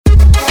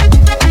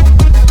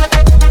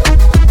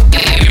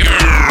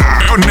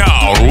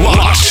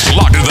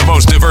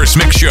This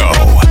mix show,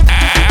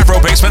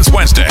 Afro Basements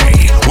Wednesday,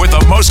 with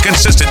the most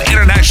consistent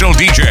international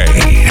DJ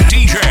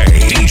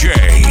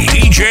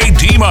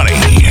D-Money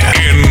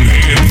in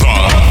the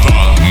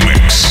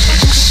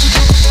mix.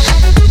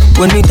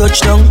 When we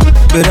touch down,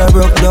 bed I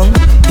broke down.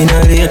 In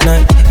a late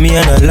night, me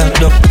and her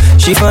locked up.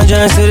 She found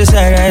John to the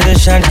side, ride a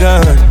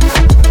shotgun.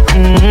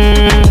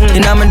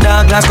 In my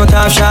dark glass, cut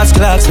off shots,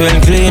 clocks well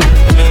clean.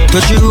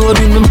 Touch the road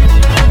with them.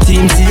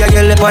 Team see a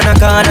girl up on a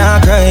corner,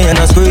 cry and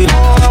a scream.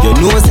 You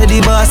know say the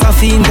boss a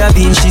fiend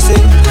intervene, she say.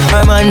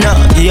 My man now,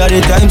 give her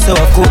the time, so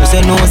of course I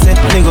know say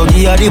me go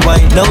give her the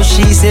wine. Now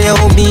she say,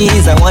 oh me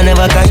is a one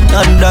of a kind,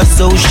 and that's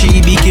how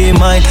she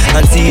became mine.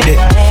 And see that,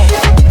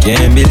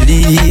 can't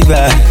believe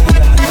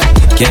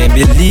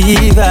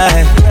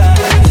I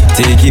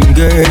take him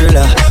girl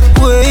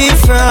away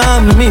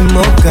from me,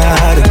 my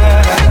God.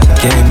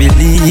 Can't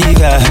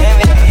believe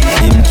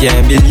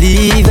can't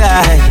believe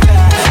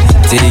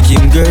take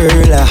him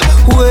girl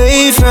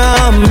away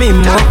from me,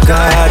 my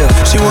God.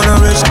 She want a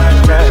rich,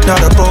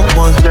 not a broke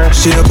one.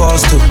 She the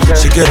boss too,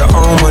 she get her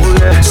own money.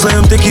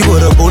 Slim thicky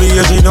with a booty,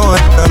 yeah, she know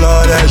it. I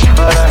love that,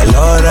 I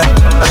love that.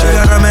 She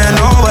got a man,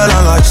 oh well,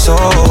 I'm like, so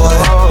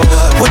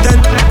what that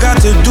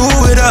got to do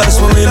with us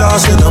when we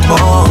lost in the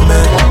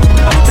moment?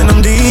 And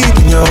I'm deep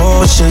in your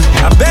ocean.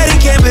 I bet he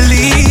can't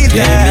believe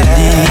that.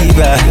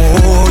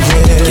 Oh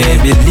yeah.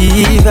 Can't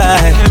believe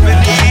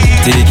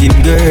take him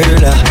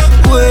girl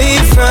away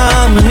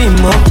from me,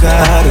 my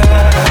God.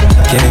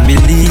 Can't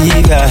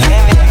believe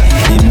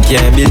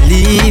can't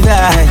believe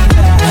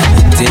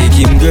take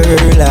him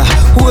girl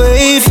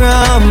away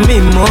from me,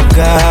 my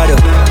God.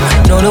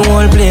 Now the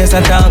whole place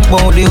I talk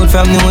about the youth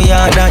from New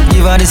York that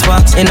give her the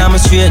sparks. And I'm a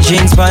straight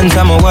jeans pants,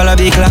 I'm a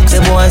wallaby clocks.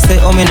 The boy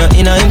say, oh me not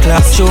in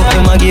class. Show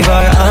him I give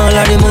her all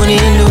of the money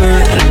in the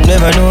world.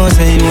 Never know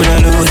say he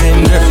woulda lose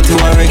him girl to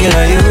a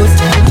regular youth.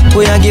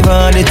 We I give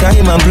her the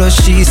time and plus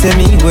she say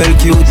me well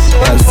cute.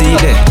 I'll see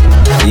that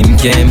him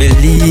can't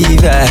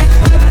believe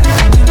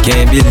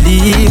can't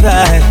believe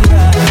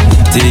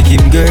take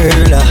him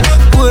girl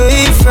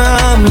away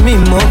from me,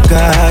 my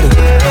God.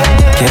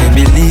 Can't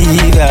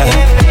believe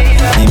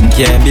him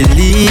can't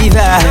believe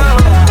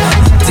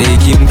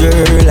take him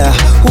girl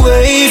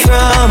away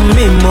from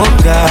me, my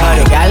God.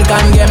 Girl,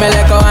 come give me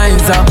like a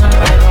wine so.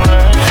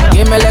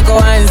 Give me like a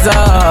wine so.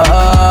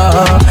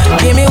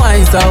 Give me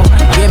wine so.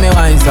 Give me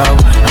wine so.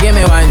 Give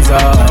me wine so.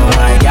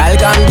 My girl,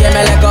 come give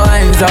me like a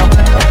wine so.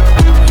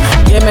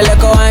 Give me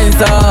like a wine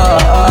so.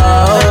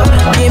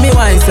 Give me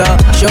wine so.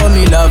 Show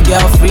me love,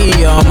 girl, free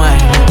your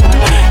mind.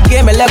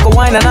 Give me like a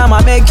wine and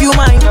I'ma make you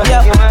mine.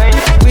 Yeah.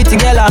 Pretty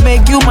girl, I'll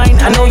make you mine.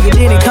 I know you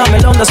didn't come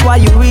along, that's why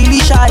you really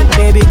shy.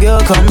 Baby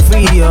girl, come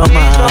free your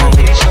mind.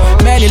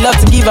 Many love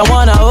to give, I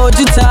wanna hold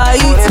you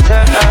tight.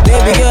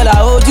 Baby girl, I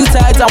hold you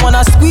tight. I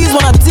wanna squeeze,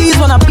 wanna tease,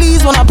 wanna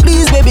please.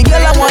 Baby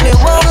girl, I want it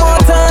one more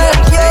time.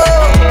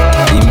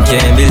 Yeah. Him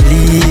can't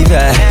believe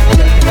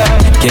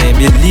can't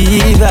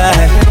believe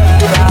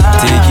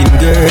take him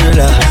girl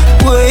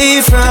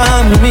away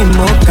from me,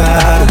 my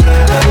God.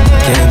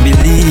 Can't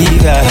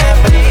believe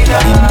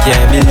him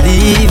can't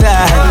believe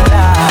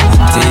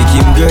take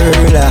him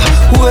girl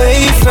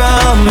away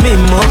from me,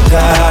 my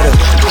God.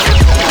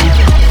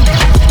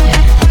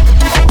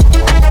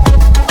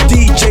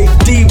 DJ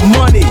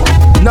D-Money,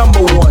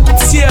 #1,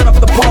 tear up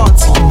the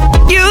party.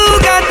 You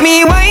got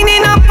me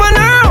winding up on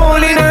her,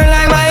 holding her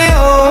like my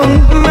own.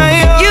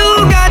 You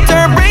got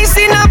her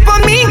bracing up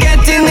on me,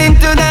 getting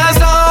into the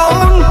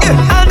zone.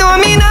 I don't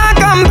mean I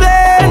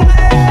complain.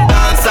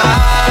 Dancer,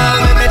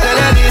 let me tell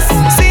you this.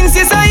 Since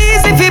it's so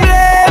easy to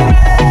blame.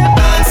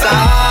 Dancer,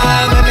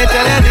 let me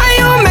tell you this. I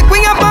you make we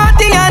a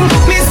party and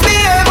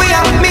misbehave, we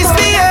are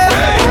misbehave.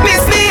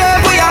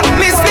 Misbehave, we are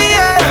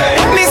misbehave.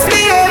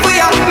 Misbehave, we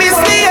are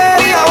misbehave.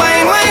 We are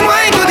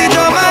wine to the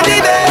drum and the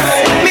bass.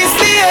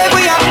 Misbehave,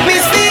 we are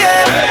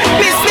misbehave.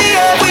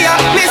 Misbehave, we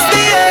are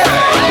misbehave.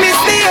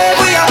 Misbehave,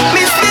 we are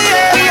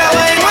misbehave. We are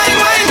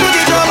wine to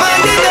the drum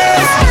and the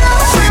bass.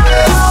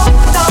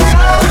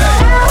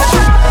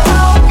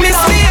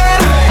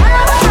 Misbehave.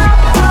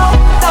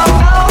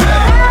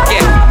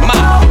 Yeah, ma.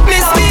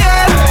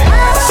 Misbehave.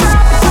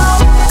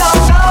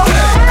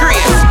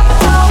 Great.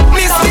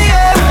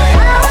 Misbehave.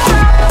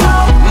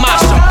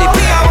 Mash up the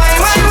beat.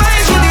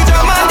 Wine to the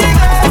drum and the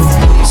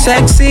bass.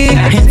 Sexy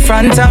in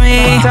front of me,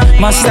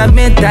 must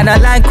admit that I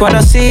like what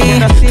I see.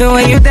 The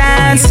way you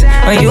dance,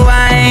 when you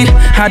whine,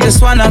 I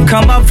just wanna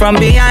come up from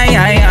behind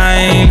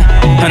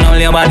and hold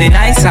your body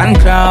nice and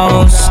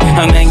close,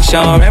 and make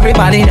sure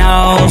everybody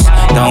knows.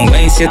 Don't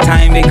waste your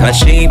time because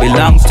she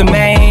belongs to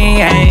me.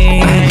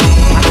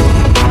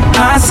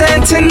 I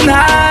said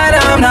tonight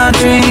I'm not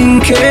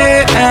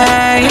drinking,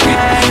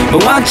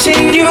 but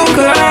watching you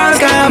girls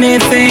got me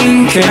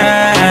thinking.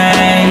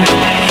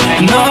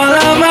 And all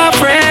of my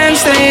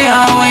friends, they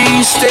are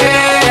wasted.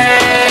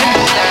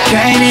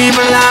 Can't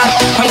even lie,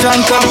 I'm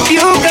drunk off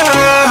you,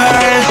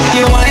 girl.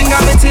 You ain't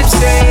got me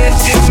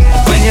tipsy.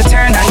 When you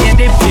turn and you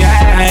dip,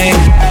 yeah.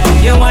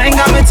 You ain't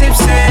got me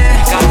tipsy.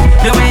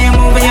 The way you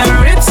move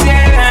your hips,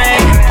 yeah.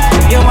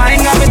 You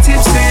ain't got me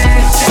tipsy.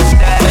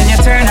 When you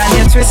turn and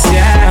you twist,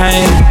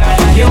 yeah.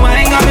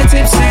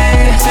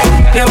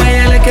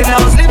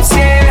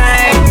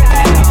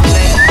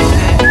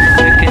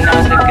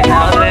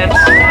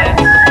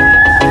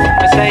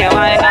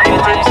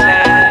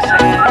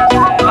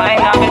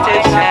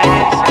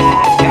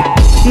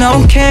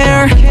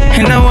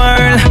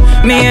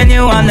 Me and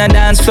you on the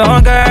dance floor,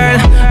 girl.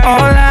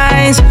 All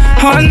eyes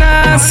on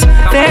us.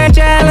 They're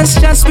jealous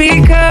just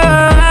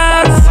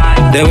because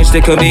they wish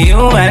they could be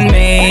you and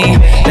me.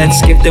 Let's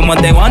give them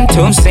what they want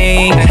to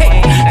see.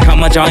 Hey,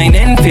 come on, join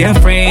in, feel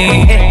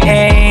free.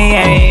 Hey,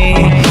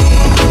 hey.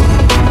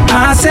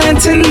 I said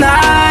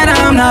tonight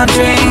I'm not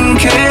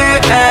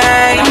drinking,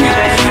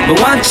 but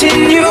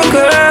watching you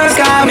girls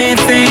got me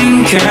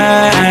thinking.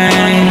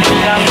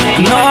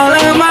 And all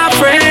of my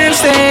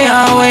friends, they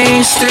are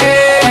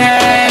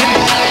wasted.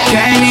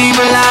 Can't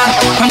even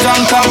lie, I'm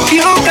drunk off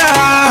you,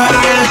 girl.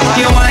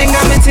 Your wine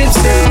got me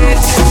tipsy.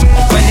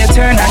 When you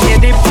turn on your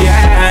dip,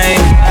 yeah.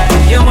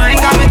 Your wine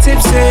got me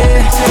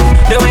tipsy.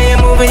 The way you're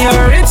moving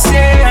your hips,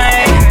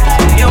 yeah.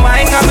 Your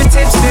wine got me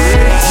tipsy.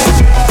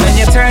 When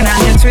you turn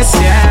on your twist,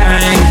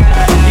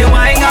 yeah. Your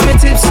wine got me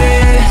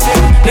tipsy.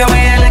 The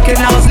way you lick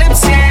those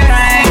lips,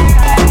 yeah.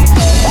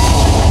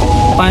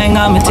 Wine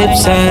got me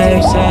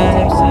tipsy.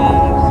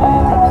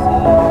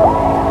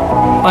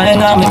 Wine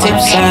got me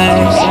tipsy.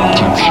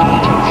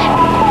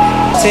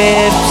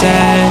 Tipsy.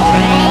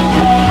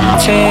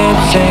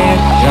 Tipsy.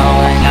 Your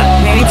wine got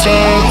me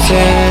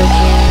tipsy.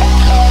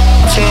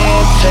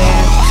 Tipsy.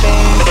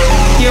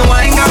 Your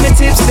wine got me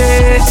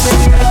tipsy.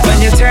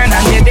 When you turn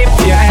on your dip,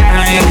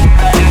 yeah.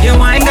 Your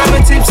wine got me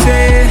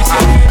tipsy.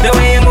 The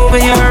way you're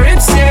moving your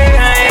hips,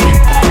 yeah.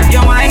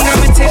 Your wine got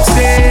me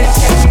tipsy.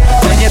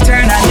 When you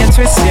turn on your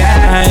twist,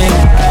 yeah.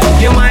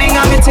 Your wine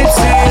got me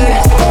tipsy.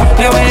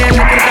 The way you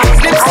look at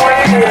those lips,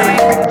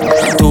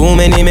 yeah. Too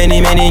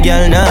many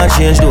girl not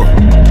change though.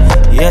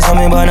 Yes,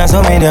 I'm born and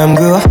some of them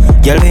grow.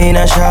 Girl be in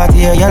a short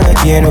here, girl I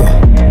can't know.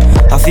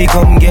 I feel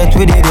come get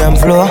with the damn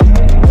flow.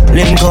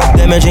 Link up,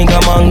 them a drink a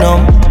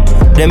magnum.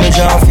 Them a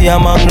jump for a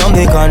magnum,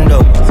 they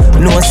condom.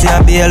 No see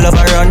a be a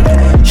lover run.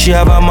 She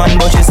have a man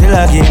but she still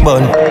a game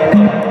bun.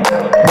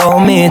 But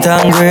meet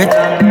and great,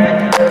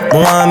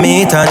 want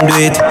meet and do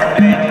it.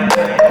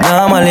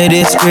 Normally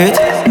discreet.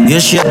 You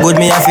shape good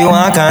me if you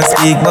want, can't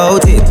speak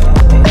about it.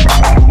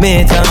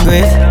 Meet and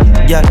great,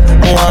 yeah,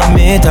 want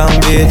meet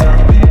and beat.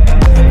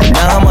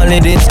 Normally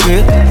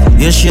discreet.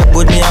 You shape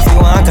good me if you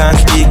want, can't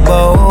speak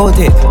about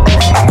it.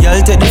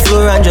 Girl take the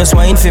floor and just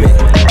wine for me.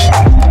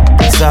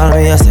 That's all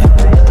me I say.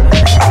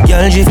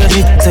 Girl drift your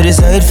drip to the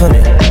side for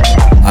me.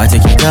 I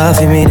take it off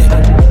for me then.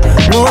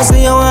 No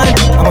say you want,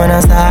 I'm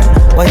gonna start,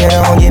 but you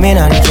don't give me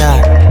none of the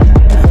car.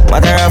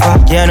 Matter of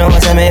fact, you know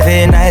what I me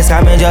feel nice,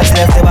 I me just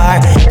left the bar.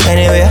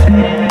 Anyway,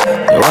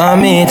 you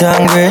want me to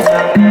great,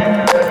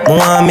 you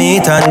want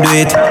me to do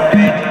it.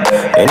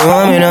 You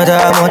know me not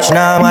that much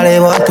normally,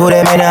 but to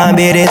them me not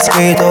be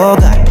discreet, oh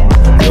God.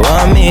 You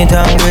want me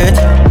to great,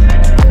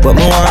 but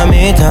me want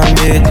me to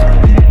beat.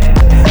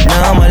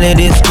 Normally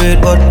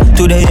discreet, but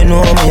today you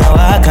know me how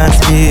I can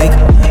speak.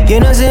 You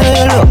know see how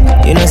you look,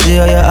 you know see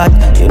how you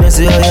act, you know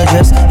see how you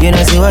dress, you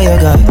know see what you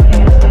got.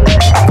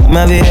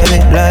 My baby,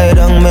 lie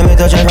down, make me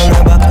touch it from the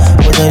back.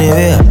 But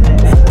anyway,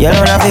 you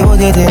don't have to put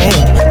it in.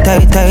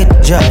 Tight,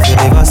 drop for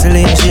the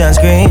Vaseline, she and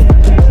scream.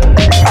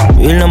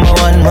 Real number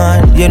one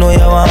man, you know you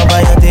want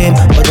by your team.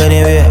 But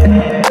anyway,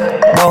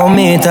 bow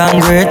meet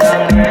and great,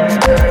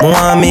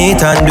 want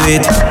meet and do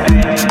it.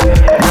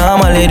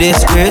 Normally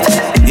discreet.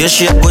 You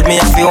shape with me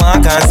if you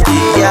want, can't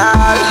speak,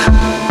 girl.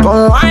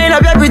 Come wind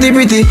up your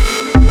pretty.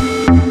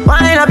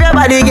 Wind up your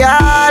body,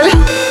 girl.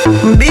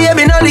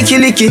 Baby, no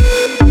licky.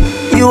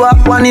 You are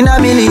one in a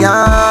million.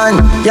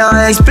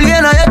 Can't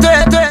explain how you do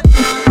it.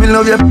 Me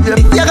love you.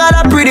 You got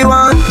a pretty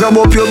one. Grab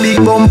up your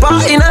big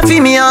bumper in a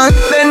Fimian.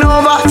 Bend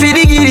over for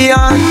the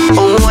Gideon.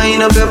 Come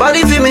wind up your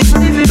body for me.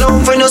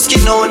 Don't find no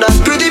skin out that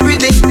pretty.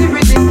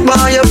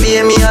 Why you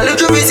pay me a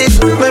little visit?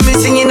 When me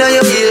singing on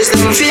your ears,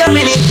 let me feel a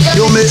minute.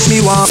 You make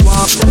me want.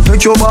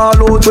 Make your ball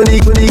out when the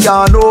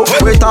gone up.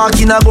 We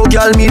talking a go,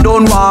 girl, me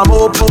don't warm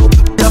up.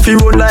 You feel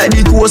run like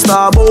the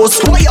coaster bus.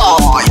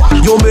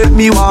 You make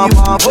me want.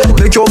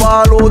 Make your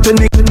ball out when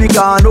the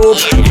gone up.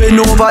 Bend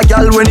over,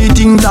 girl, when the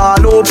thing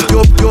tall up.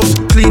 You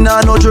clean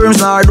and no germs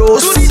nor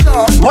dust.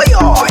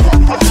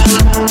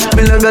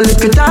 Me love your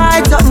little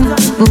tight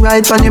something.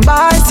 Ride on the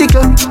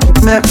bicycle.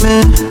 Make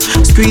me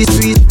squeeze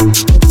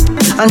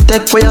and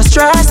take for your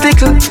stress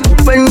little.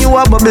 When you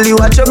a bubble, you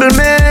a trouble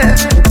me.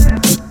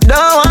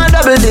 Don't want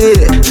double D.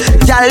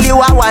 Girl, you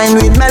a wine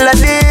with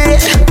melody.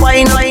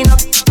 Wine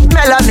up,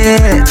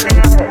 melody.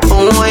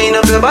 Wine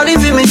up your body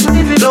for me.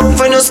 Don't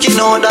find no skin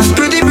out that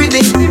pretty.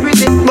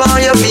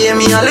 Why you pay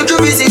me a little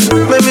visit?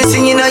 When me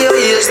singing on your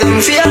ears, let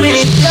me feel a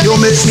minute. You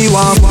make me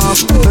warm.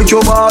 Make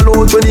your ball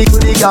out when the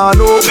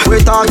gone up.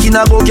 We talking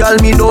a go, girl,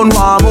 me don't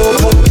warm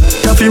up.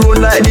 You feel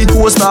run like the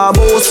coaster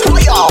bus.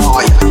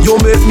 You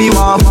make me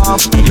warm.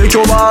 Make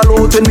your ball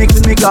out when me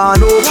gone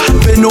up.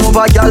 Bend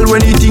over, girl,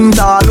 when the thing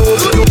tall up.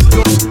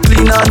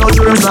 Clean and no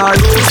germs nor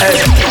dust. Hey,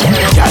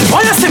 girl,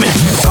 why you see me?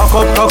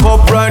 Cock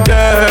up right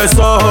there,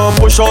 so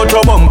push out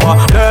your bumper,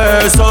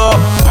 there, so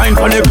find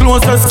for the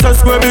closest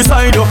square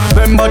beside you.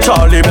 Remember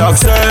Charlie Black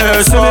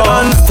says so.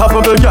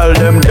 Unstoppable girl,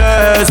 them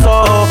there,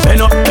 so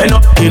bend up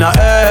in a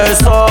air,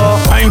 so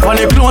find for on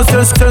the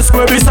closest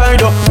square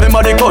beside you. Remember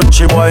the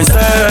country boy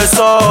say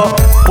so.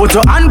 Put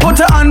your hand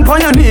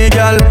on your knee,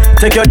 girl.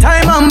 Take your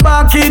time and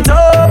back it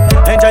up.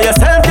 Enjoy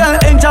yourself, girl,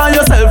 enjoy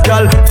yourself,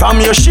 girl.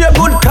 From your shape,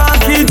 good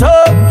cock it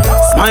up.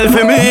 Smile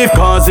for me,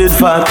 cause it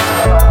fat.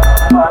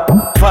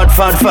 Fat,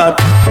 fat, fat.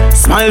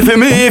 Smile for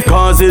me,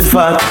 cause it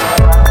fat.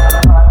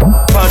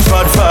 Fat,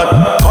 fat,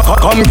 fat.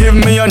 Come give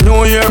me a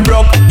New Year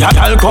broke.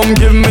 Y'all come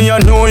give me a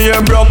New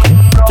Year broke.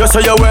 Just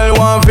say you well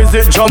want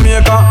visit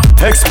Jamaica.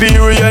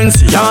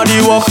 Experience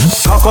yardy walk.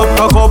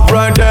 Cock up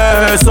right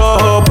there,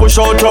 so push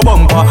out your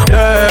bumper.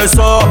 There,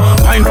 so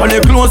find on the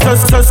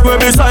closest square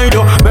beside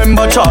you.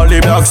 Remember Charlie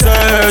Black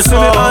says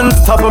so.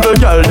 Unstoppable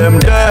girl them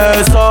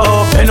there, so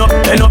end up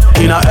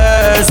in a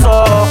air,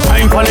 so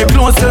find on the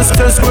closest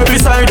square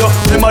beside you.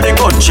 Remember the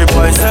country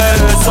boys say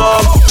so.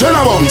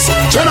 Jenna Bungs,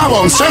 Jenna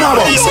Bungs, Jenna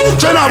Bungs,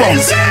 Jenna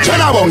Bungs,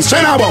 Jenna Bungs,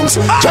 Jenna Bungs,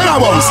 Jenna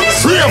Bungs,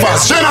 three of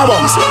us, Jenna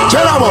Bungs,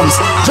 Jenna Bungs,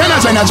 Jenna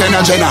Bungs,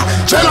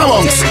 Jenna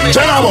Bungs,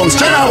 Jenna Bungs,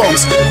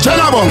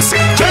 Jenna Bungs,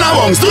 Jenna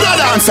Bungs, do the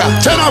dancer,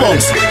 Jenna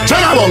Bungs,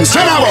 Jenna Bungs,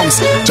 Jenna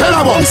Bungs,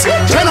 Jenna Bungs,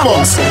 Jenna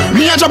Bungs,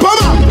 me a Japan,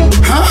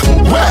 huh?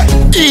 Where?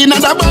 In a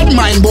bad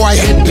mind boy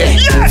head there.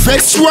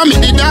 Vex you me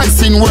the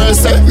dancing world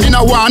say. Me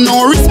no want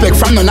no respect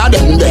from none of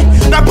them there.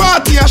 The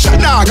party a shot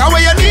dog, how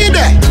you need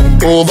it?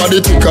 Over the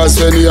tickers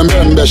when you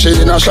remember she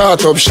in a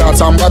shot up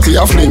shots and body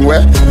a fling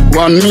where.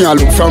 One me a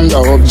look from the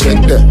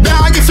object there.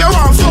 Dog if you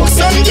want fuck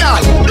some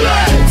girl,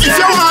 if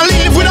you want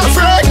live with a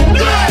friend,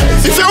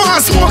 if you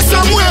want smoke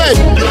some way,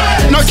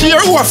 no care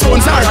who a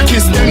phones or a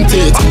kiss them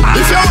teeth.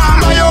 If you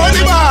want buy your own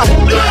bar,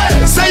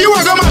 say you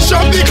a go mash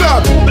up the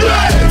club,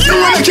 you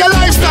will make your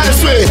lifestyle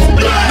sweet.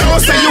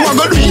 No say you a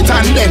go do it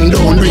and then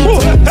don't do it.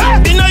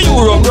 In a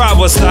Europe,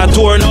 Bravo start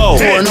tour now.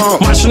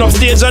 Mashing up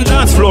stage and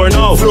dance floor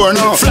now.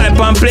 Fly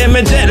and play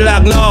me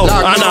deadlock now.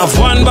 And have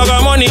one bag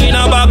of money in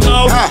a bag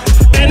now.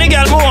 Any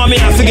girl who want me,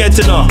 I forget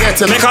to know.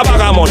 Make a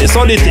bag of money,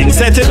 so the thing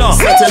set it up.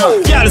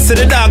 Girl see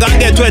the dog and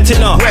get wet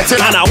enough.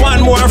 And I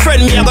want more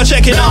friend, me I go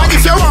check it out.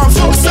 If you want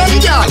fuck some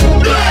girl,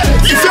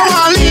 if you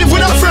want live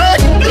with a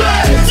friend,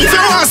 if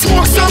you want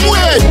smoke some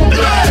way,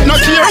 no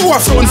care who a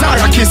phones or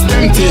a kiss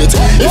them teeth.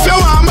 If you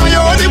want my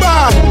own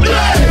bar,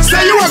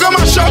 say you a go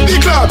mash up the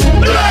club,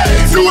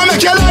 you want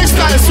make your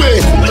lifestyle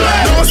sweet.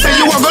 No say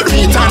you a go do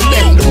it and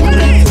then do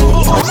it.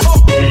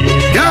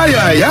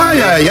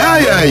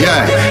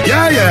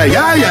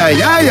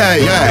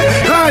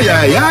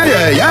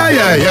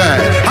 Yeah.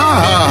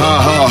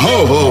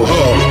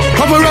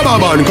 Couple rubber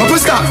band, couple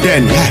stop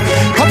then, yeah.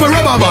 Couple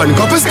rubber band,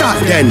 couple stop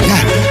then,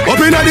 yeah. Up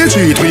in the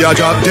street, we a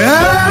drop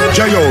dead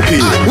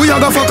J.O.P. We a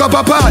go fuck up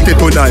a party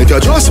tonight, you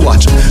just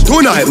watch.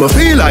 Tonight, me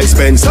feel like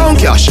spend some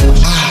cash.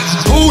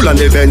 Cool on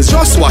the Benz,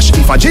 just wash.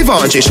 If a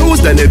Givenchy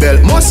shoes, then the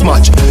belt must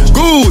match.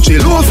 Gucci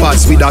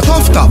loafers with a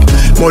tough top.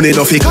 Money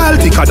no fickle,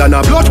 thicker than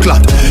a blood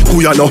clot.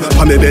 Who you know,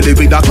 on me belly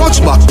with a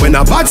clutch back. When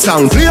a bad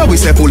sound clear, we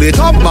say pull it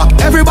up back.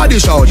 Everybody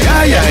shout,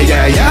 yeah.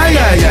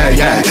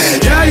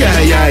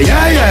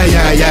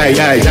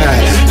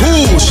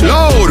 Push,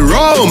 load,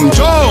 rum,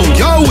 junk.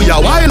 Yo, we a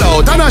wild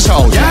out and a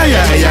shout,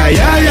 yeah.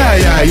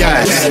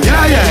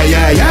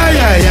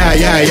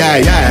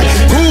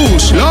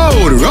 Push,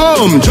 load,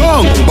 rum,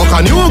 junk. Buck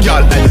a new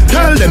girl,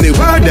 tell them the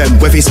word them,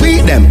 where fi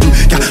sweet them.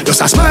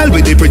 Just a smile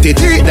with the pretty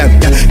teeth them.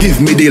 Give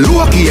me the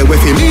look here, where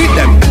fi meet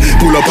them.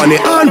 Pull up on the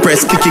hand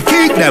press, kick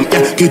them.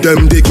 Give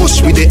them the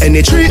kush with the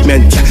any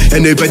treatment.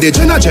 Anybody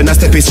Jenna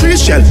step is street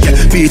shell.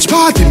 Beach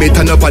party, me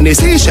turn up on the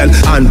station.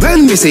 And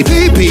when me say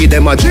PP,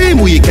 them a dream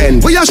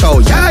weekend. We a show,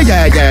 yeah.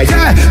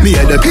 Me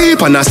and the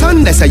peep on a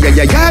Sunday say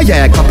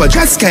yeah. Couple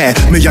dress care,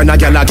 me and a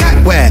girl a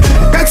get where.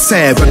 Get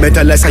say, when me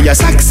tell her say you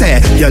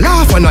sexy, you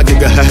laugh and a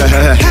giggle.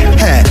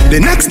 The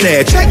next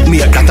day, check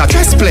me at a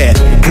chess play.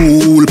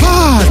 Pool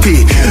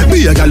party,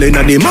 me a girl in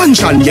the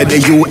mansion, yeah the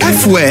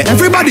UF way.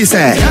 Everybody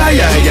say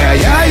yeah.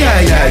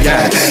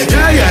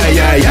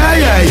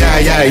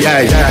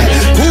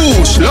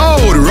 Push,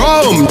 load,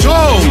 rum,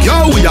 junk.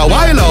 Yo, we a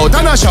wild out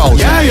and a shout.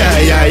 Yeah.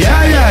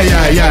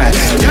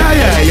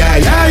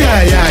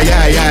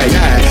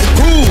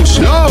 Push,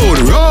 load,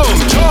 rum,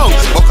 junk.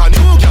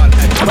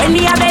 When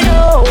me a bend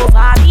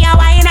over, me a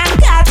wine and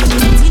cut.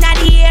 Inna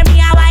the air, me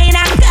a wine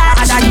and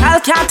cut. And a girl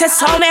can't test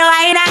how me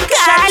wine and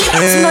cut.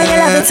 You know you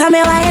love it, so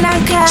me wine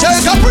and cut.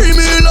 Shake a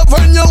premium love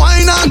when you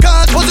wine and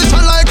cut.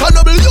 Position like a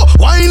W,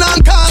 wine and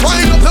cut.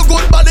 Wine up your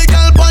good body,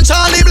 girl, punch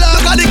Charlie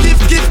Black. Got the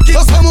gift.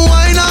 So come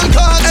wine and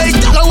cut. Hey,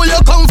 girl, where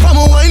you come from,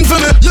 wine for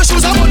me. Your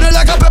shoes are money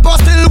like a pepper,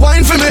 still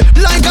wine for me.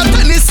 Like a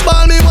tennis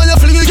ball, me when you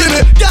fling it, give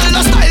me. Girl,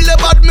 the style the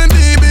bad, me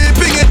baby,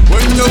 ping it.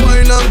 When you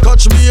wine and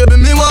catch baby,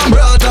 me want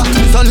brother.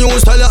 It's a new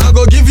style, I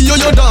go give you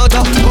your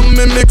daughter. Come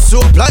me mix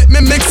you up like me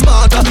mix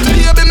smarter.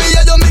 Baby, me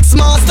yeah, you mix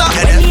master.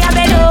 When me a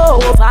bend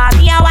over,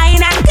 me a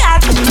wine and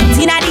cut.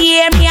 Inna the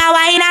air, me a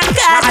wine and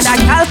cut. And a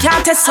girl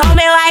can't test how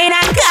me wine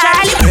and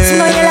cut. You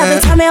know you love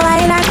it, so me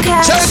wine and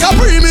cut. Shake a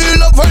premium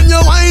love when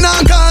you wine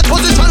and cut.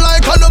 Position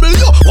like a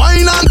W,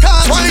 wine and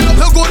cut. Wine up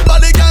your good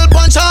body, girl,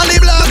 punch Charlie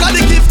Black. Got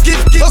the gift.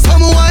 So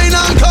come wine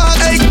and cut.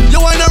 Hey, you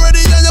wine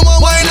already and you want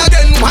wine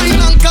again. Wine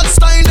and cut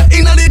style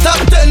inna the top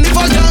 10. If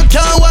I can't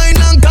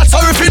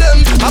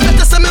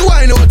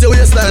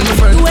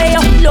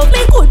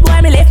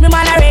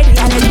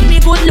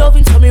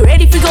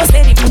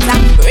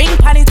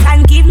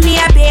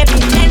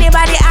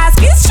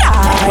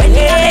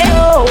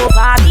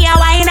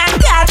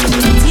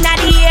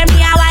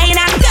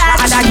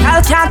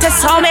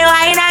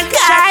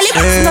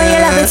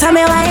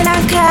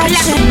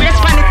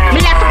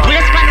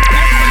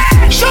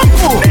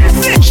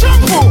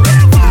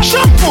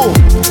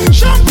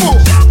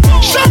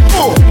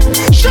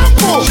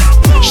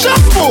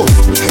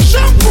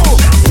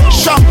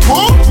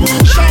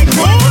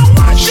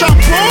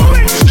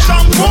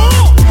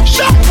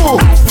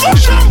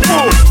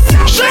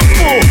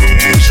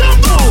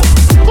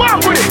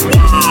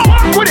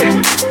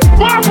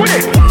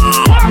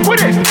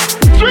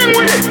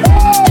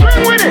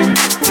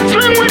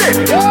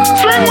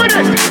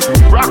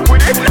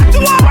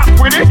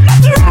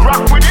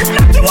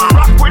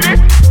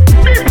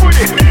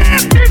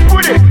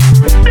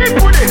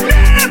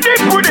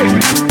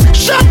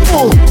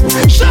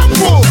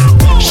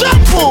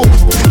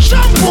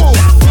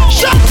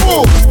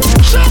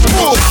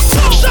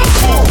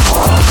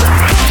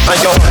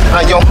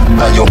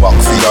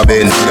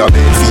bend,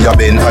 see your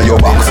bend, and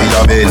your back, see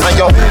your bend, and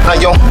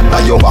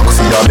your back,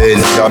 see your bend,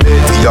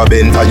 see your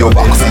bend, and your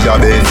back, see your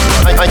bend,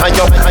 and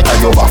your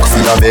back,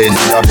 see your bend,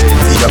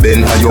 see your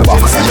bend, and your back,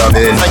 see your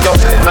bend, and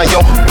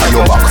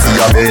your back, see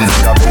your bend,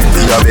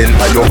 see your bend,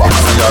 and your back,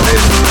 see your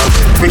bend.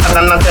 Quicker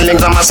than a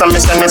telegram or some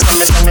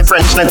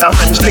French letter,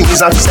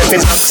 please accept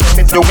it.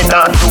 Do it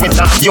hard,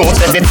 you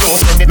said it,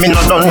 me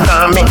not done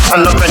time, me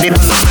I'm not ready.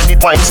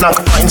 Wine snack,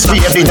 wine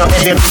straight in your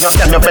head.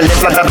 Can you feel it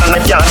flatter than a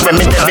can when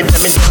me dead it?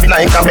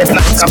 Like a bed,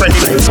 spread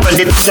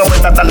it. You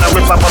better than a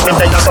ripper, but me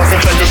there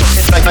something credit.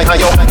 Like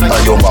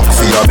your back,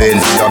 see your bend,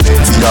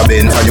 see your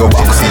bend, and your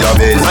back, see your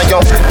bend, and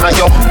your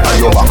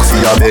back, see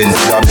your bend,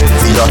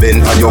 see your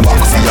bend, and your back,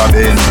 see your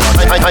bend,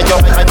 and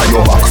your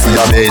back, see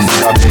your bend,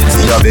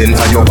 see your bend,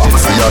 and your back,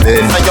 see your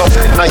bend, and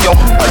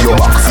your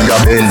back, see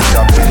your bend,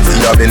 see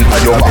your bend,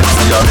 and your back,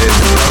 see your bend.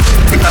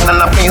 Because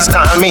then please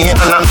call me and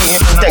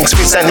thanks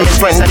for sending me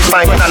 $25.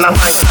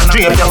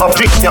 Drape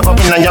you up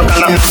in your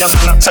collar.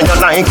 So you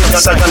like it,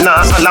 so you're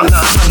not alone.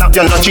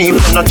 You're not cheap,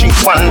 $1.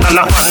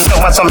 You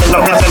want something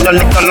love it, you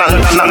lick the land.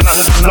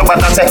 Look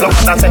what I said, you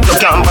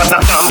can't bother.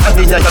 I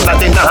did you got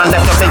it down,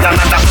 left you say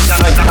another.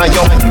 And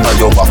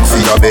your back, see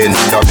your bend,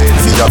 see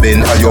your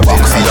bend, and your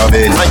back, see your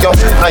bend, and your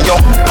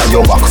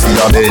back, see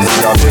your bend,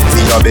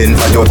 see your bend,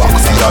 and your back,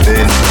 see your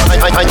bend,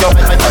 and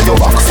your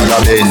back, see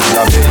your bend,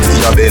 see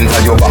your bend,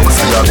 and your back,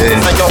 see your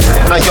bend,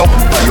 and your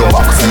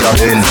back, see your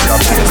bend,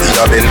 see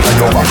your bend, and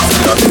your back,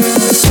 see your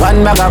bend.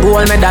 One bag of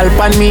gold medal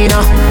pan me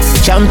now.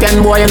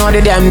 Champion boy, you know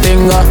the damn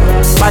thing.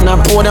 Pan a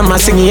podium, I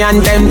sing the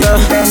anthem.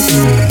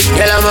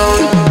 Yellow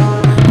moon.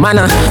 Man,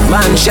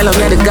 shell of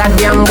the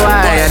goddamn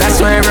boy.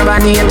 That's why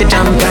everybody at the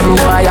champion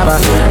boy. Have a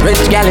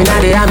rich gal in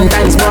the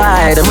Hamptons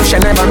boy. The bush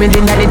never made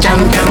in the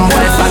champion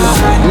boy.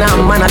 Now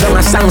man, I don't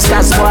a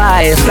songsters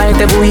boy. Flight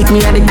every week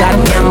me at the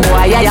goddamn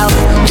boy. Yeah,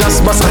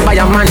 just bust up by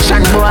a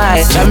mansion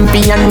boy.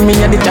 Champion me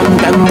at the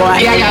champion boy.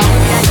 Yeah.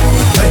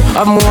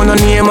 I'm more no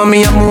name and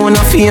me, I'm more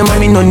no fame and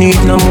me no need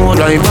no more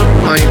life.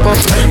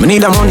 Me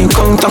need a money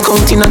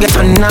counting, I get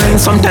a 9.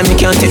 Sometimes me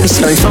can't take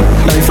this life up.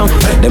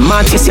 The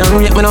artists you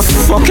rate me no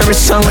fuck every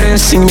song when they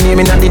sing me name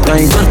in the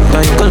title.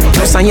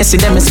 Plus I see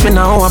them spend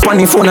a hour upon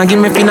the phone and give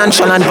me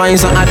financial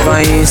advice.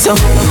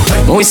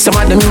 We some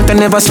of them youth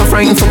never so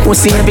frightened for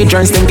pussy. Every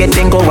dress them get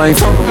go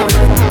wife.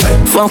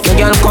 Fuck your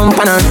girl come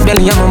pan her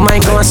belly and my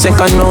mic go a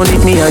second round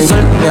hit me eye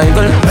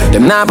girl.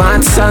 Them nah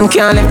bad song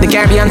can't left the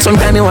Caribbean.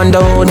 Sometimes me wonder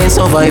how they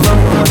survive.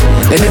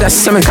 They did a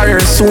semi-career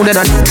soon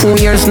that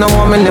 2 years now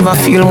I never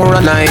feel more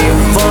alive.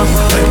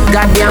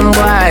 Goddamn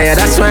boy,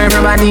 that's why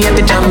everybody at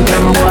the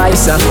champion boy.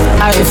 So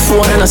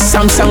iPhone and a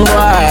Samsung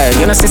boy.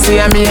 You know see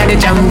me at the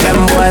champion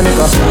boy. Me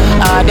go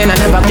then I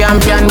never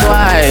champion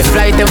boy.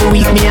 Flight every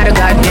week me at the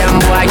goddamn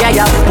boy.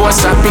 Yeah,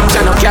 post a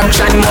picture no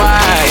caption boy.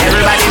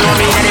 Everybody know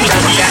me at the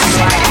champion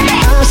boy.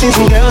 I've seen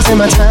some girls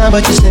in my time,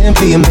 but you're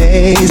simply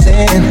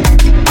amazing.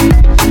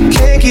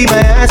 Can't keep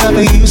my eyes off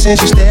of you since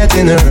you stepped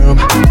in the room.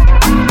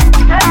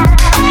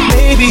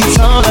 Maybe it's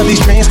all of these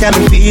drinks got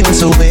me feeling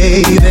so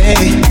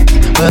wavy.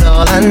 But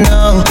all I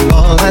know,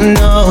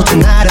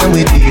 tonight I'm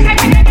with you.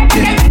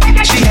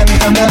 Yeah. She had me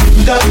from the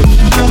go,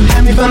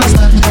 had me from the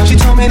start. She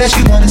told me that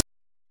she wanted.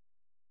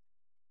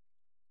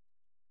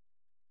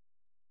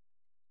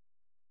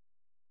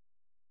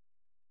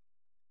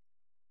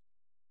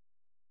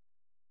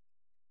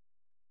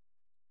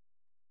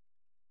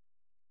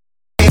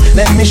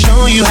 Let me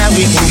show you how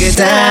we can get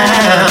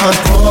down.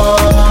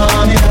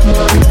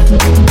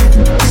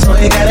 That's all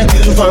you gotta do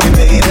for me,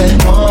 baby.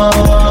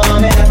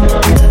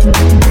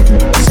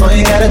 That's all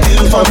you gotta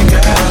do for me,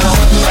 girl.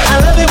 I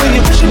love it when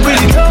you push it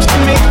really close to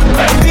me.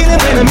 The feeling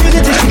when the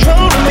music takes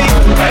control of me.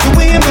 The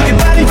way you move your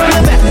body from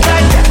the back,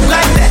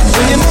 like that.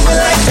 When you move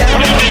it like that.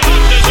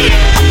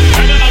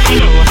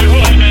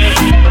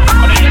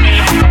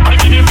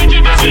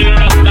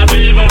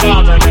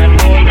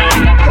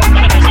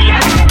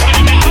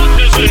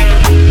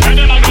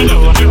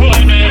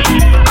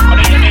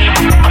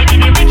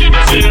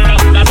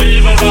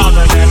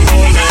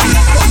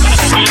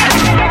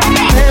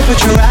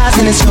 Temperature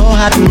rising, it's so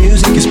hot, the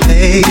music is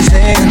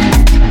blazing.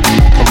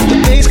 The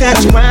bass got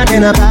us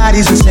grinding, our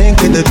bodies in sync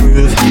with the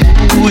groove.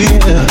 Ooh,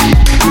 yeah.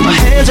 My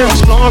hands are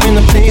exploring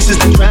the places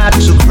that drive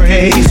you so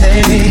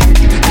crazy.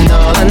 And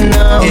all I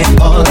know,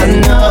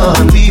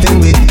 I'm leaving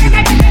with you.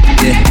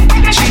 Yeah.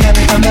 She had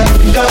me from the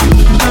go,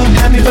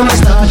 had me from the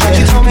start. Yeah.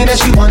 She told me that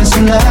she wanted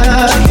some love.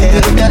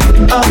 Yeah.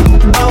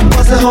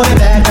 Wasn't holding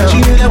back. No. She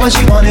knew that what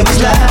she wanted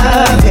was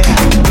love. Yeah.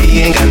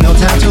 We ain't got no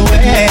time to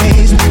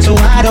waste, so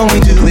why don't we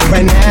do it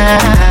right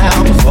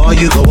now? Before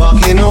you go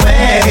walking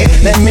away,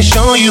 let me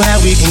show you how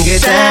we can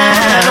get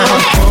down.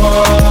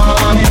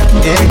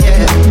 Yeah.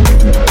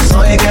 That's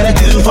all you gotta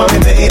do for me,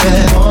 baby.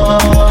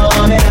 Ooh,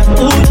 yeah.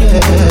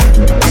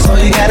 That's all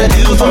you gotta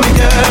do for me,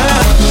 girl.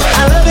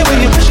 I love it when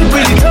you push it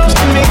really close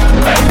to me.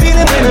 The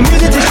feeling when the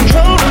music takes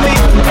control of me.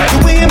 The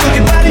way you move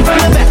your body from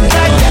the back, like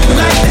that.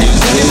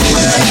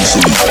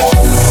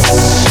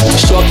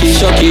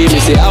 Shocky, me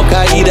say Al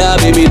Qaeda,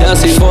 baby,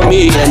 dancing for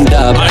me and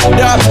up.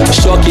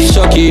 Shocky,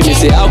 shocky, me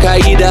say Al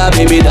Qaeda,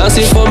 baby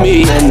dancing for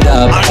me and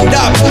up.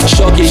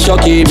 Shocky,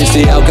 shocky, me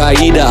say Al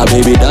Qaeda,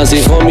 baby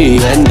dancing for me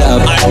and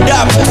up.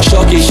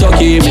 Shocky,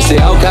 shocky, me say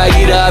Al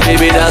Qaeda,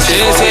 baby dancing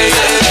for me.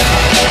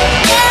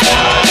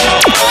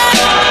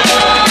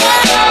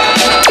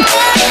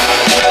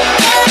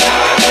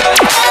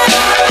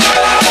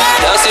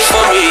 Dancing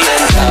for me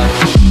and up.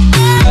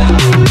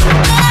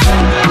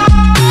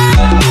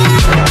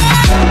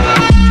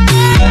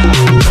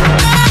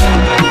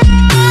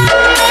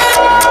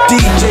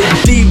 DJ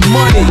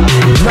D-Money,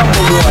 #1,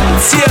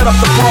 tear up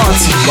the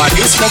party. Why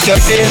this make you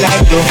feel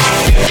like though?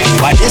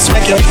 Why this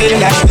make you feel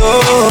like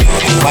though?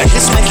 Why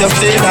this make you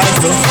feel like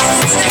though?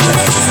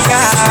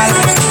 God,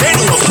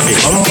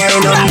 come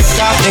wind up,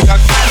 broke off me cock,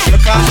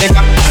 broke off me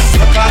cock,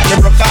 broke off me,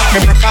 broke off me,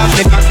 broke off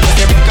me cock,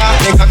 broke off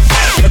me cock,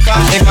 broke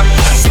off me cock,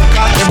 broke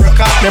off me,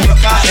 broke off me,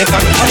 broke off me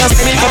cock. Wanna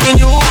send it up in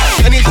you,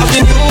 send it up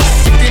in you,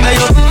 in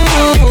your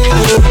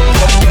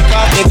broke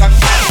off me cock,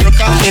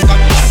 broke off me cock,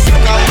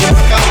 broke off me,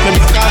 broke off me,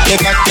 broke off me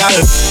cock, girl.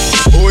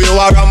 Who you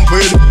are ramp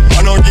with?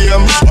 I know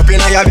game. Up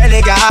in your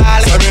belly, girl.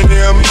 Sorry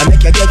name. I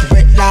make you get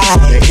wet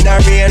like in a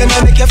rain. Then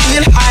I make you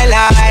feel high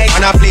like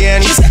on a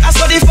plane. She say I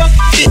saw the fuck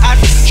the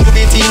act. Should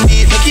be team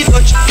beat, make it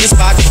touch the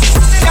spot.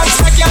 That's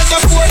a girl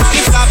support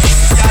the flap.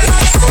 Girl,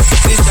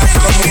 this jack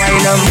come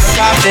wine and broke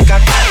off the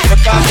cock,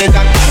 broke off the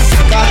cock,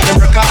 broke off the,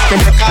 broke off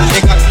the, broke off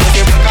the cock,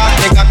 broke off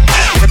the cock,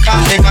 broke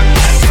off the cock,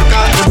 broke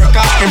off the, broke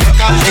off the,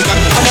 broke off the cock.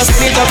 Wanna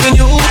send it up in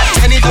you,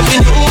 send it up in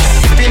you,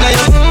 up in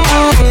your.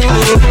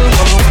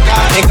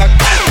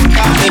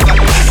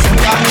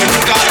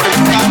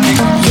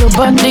 Your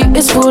body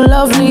is full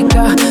of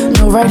liquor.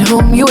 No ride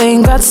home, you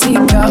ain't got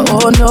seeker.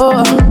 Oh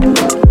no,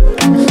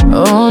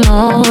 oh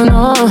no,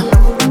 no.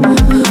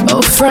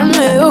 Oh, friend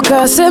me who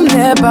got some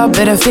never.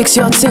 Better fix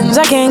your tins,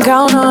 I can't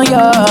count on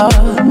ya.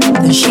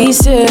 Then she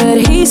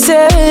said, he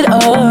said,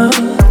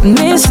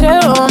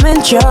 Mr.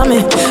 Woman,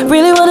 charming.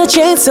 Really wanna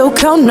change, so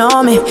count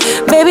on me.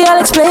 Baby, I'll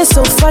explain,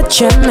 so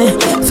facciami me.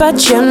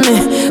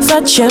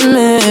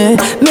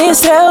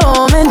 Mr.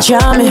 Woman,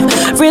 charming.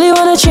 Really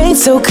wanna change,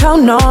 so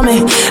count on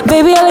me.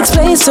 Baby, I'll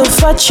explain, so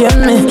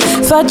facciami me.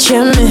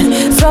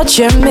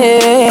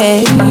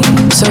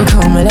 So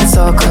come and let's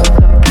talk.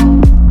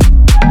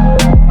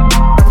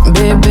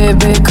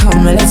 Baby,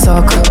 come and let's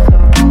talk.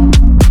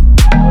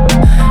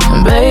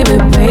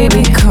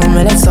 Baby, come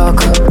and let's talk.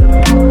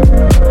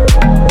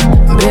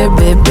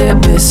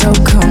 Baby, so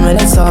come and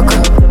let's talk.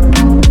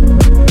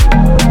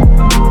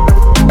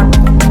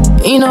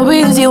 You know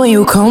it's easy when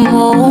you come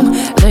home.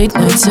 Late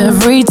nights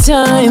every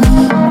time.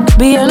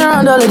 Being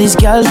around all of these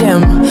girls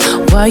them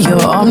while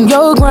you're on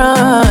your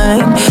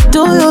grind. Do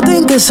you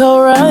think it's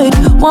alright?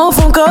 One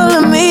phone call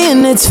to me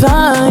and it's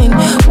fine.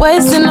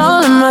 Wasting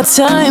all of my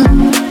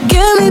time.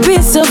 Give me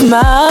peace of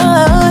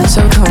mind.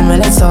 So come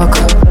and let's talk.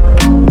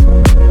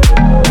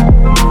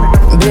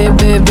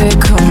 Baby,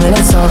 come and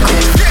let's talk.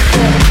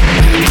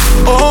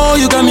 Oh,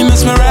 you got me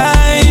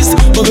mesmerized.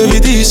 Oh, baby,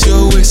 this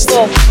your waist.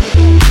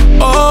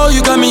 Oh,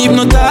 you got me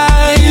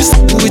hypnotized.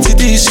 With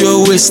this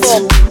your waist.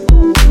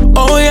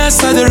 Oh,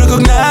 yes, I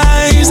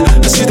recognize.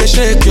 I see they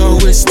shake your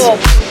waist.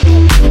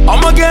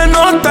 I'ma get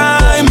no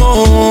time,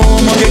 oh,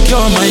 I'ma get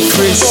cure my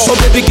craze. Oh,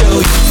 baby girl,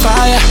 you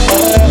fire.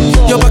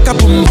 Your back a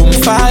boom, boom,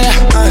 fire.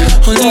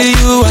 Only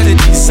you are the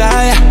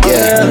desire.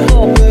 Yeah.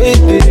 Oh,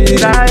 baby.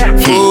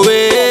 Oh,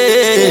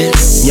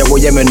 yes. Yeah, well,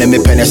 yeah, me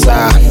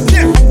penisa.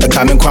 The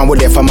coming crown with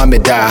there for my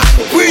da.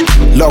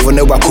 Love will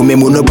never come in,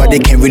 nobody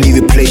can really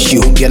replace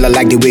you. Girl, I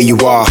like the way you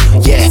are.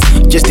 Yeah,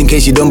 just in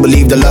case you don't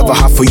believe the love I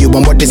have for you,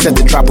 but what they said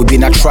the trap would be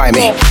not try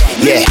me.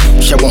 Yeah,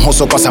 she won't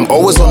hustle cause I'm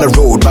always on the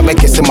road. But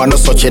make it seem I'm not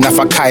such enough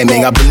for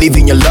timing. I believe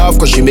in your love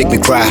cause you make me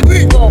cry.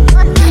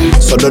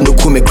 So don't do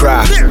me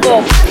cry.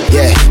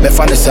 Yeah, me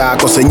fantasy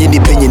cause I need the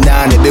opinion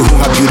now. They who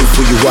how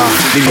beautiful you are.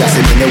 Maybe I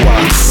say me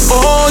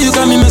oh, you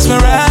got me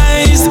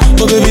mesmerized.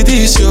 Oh, baby,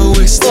 this your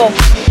waist.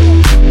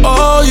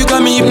 Oh, you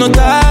got me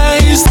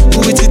hypnotized.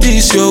 With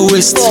this your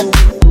waist.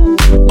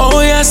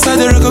 Oh, yes, I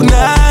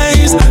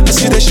recognize. I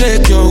see they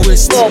shake your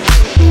waist.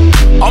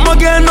 I'ma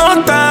get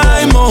no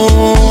time,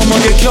 oh, I'ma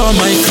get cure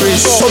my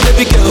craze. Oh,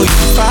 baby girl,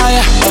 you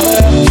fire.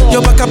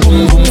 Your back a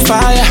boom, boom,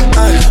 fire.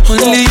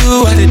 Only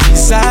you are the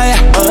desire.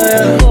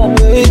 Oh,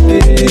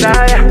 baby.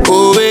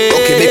 Oh, baby.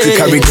 Okay, make you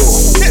carry go.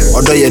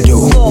 What do you do?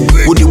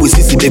 Would you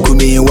see the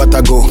me in what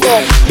I go?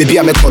 Baby,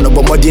 I'm a corner,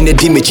 but more than a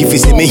dimage. If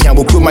it's me, I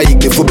will put my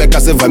the full back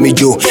as a me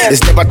Joe.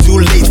 It's never too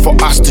late for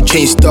us to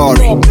change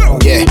story.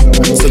 Yeah,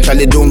 so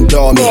Charlie, don't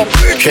door me.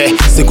 Okay,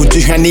 so good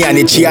to honey and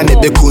it's here and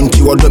the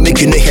country. Or don't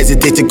make you no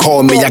hesitate to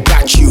call me. I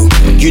got you.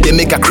 You didn't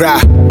make a cry.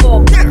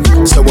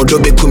 So what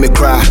don't make me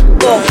cry?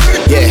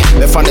 Yeah,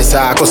 me find the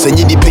side, cause I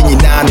need the opinion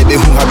now. Baby,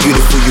 who how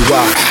beautiful you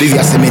are. Baby,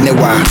 I say me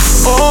never.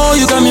 Oh,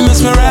 you got me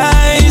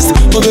mesmerized.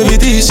 Oh, baby,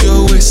 this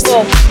your waist.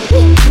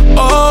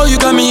 Oh, you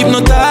got me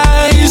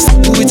hypnotized.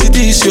 With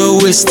this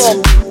your waist.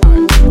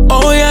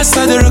 Oh, yes,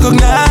 I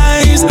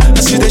recognize.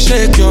 I you they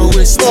shake your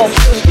waist.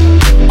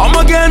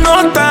 I'ma get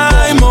no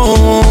time,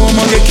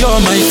 I'ma get cure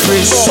my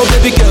craze. So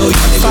baby girl,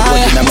 you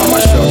fire.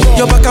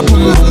 Your back up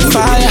on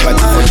fire.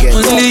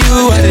 Only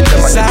you are the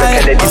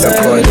desire.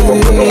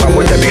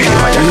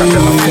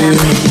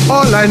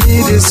 All I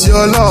need is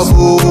your love,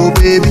 oh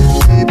baby.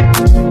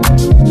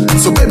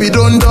 So baby,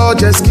 don't dodge,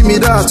 just give me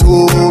that,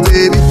 oh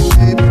baby.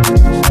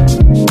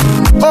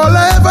 All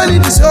I ever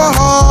need is your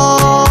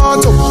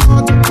heart, oh.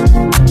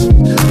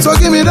 So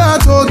give me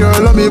that, oh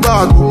girl, love me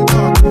back, oh.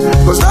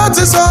 Cause that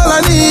is all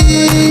I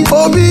need.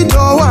 Obi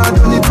dowa,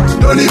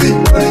 don't leave it.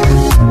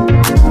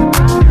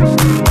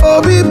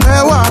 Obi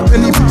pewa,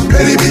 penny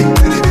be.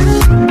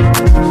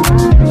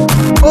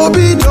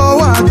 Obi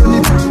dowa,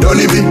 don't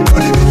leave it.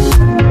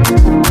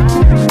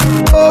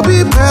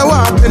 Obi pewa,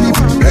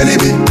 penny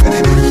be.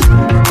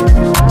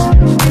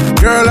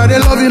 Girl, I dey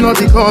love you not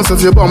because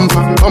of your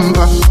bumper.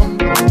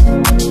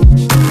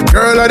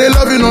 Girl, I dey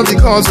love you not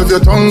because of your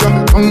tongue.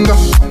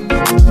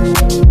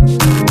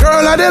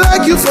 Girl, I dey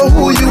like you for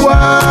who you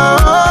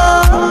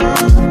are,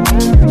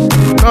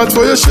 not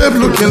for your shape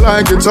looking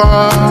like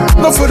guitar,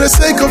 not for the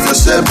sake of your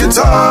shape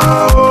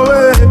guitar. Oh,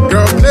 hey.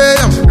 Girl, play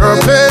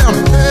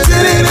 'em.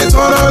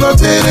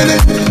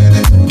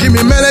 Give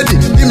me melody,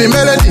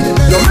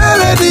 your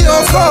melody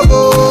of love,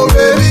 oh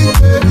baby.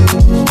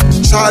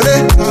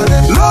 Charlie,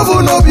 love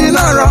will no be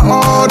naira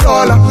or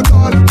dollar.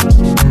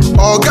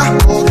 Oga,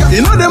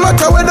 you know the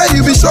matter whether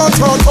you be short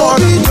or tall.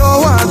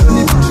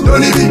 Don't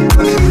leave it.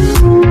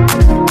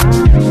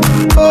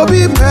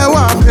 Obi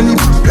pewa,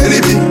 penny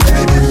be.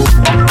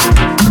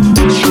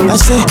 I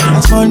say,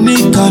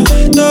 Monica,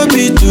 no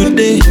be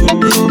today.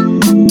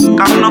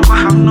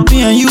 Me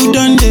and you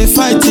done the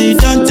fight,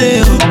 don't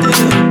tell.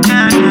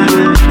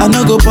 I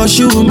no go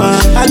pursue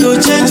man, I go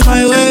change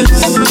my ways.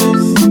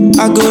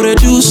 I go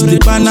reduce the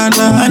banana,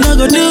 I no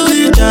go do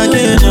it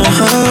again.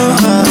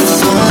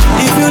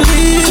 If you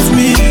leave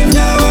me,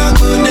 now I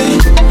go there.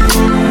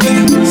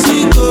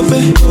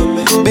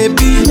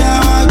 Baby,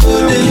 now I go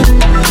there.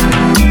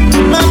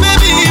 My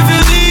baby, if you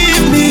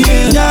leave me,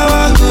 now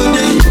I go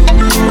there.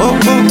 Oh,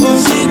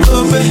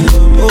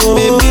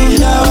 baby,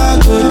 now I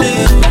go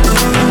there.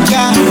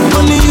 Yeah,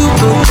 only you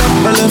go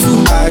jump on the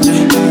food.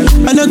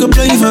 I no go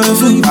play for a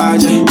food.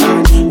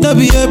 No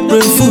be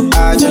April fool.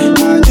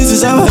 This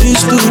is how I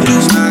used to do.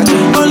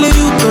 Only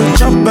you go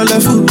jump on the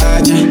food.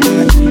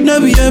 No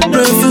be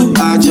April fool.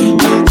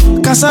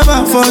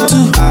 Cassava for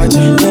two.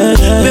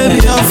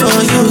 Baby, all for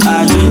you.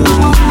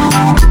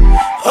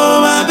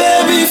 Oh my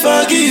baby,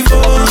 forgive.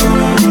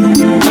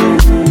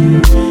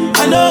 I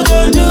no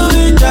go do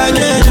it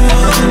again.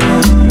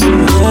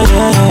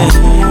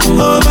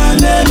 Oh my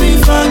baby,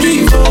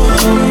 forgive.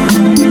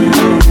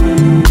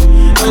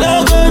 I no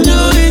go do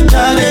it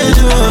again.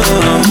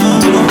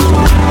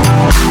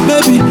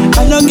 Baby, I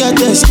don't get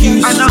the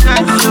excuse.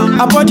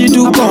 I body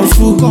do kung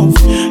fu.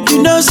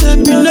 You know, say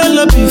me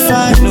no be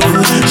fine. No.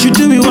 She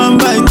do me 1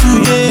 by 2,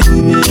 yeah.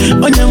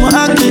 When you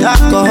act the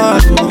alcohol,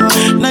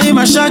 now you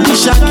my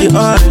shaky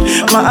all.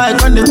 My eye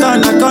on the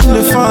turn, I on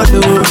the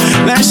follow.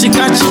 Now she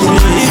catch me.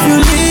 If you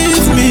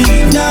leave me,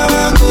 now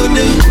I go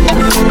there.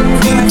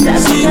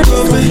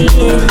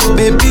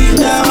 Baby,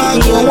 now I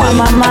go there.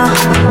 Mama,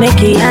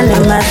 make it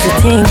animals to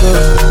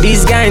tingle.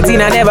 This kind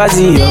thing I never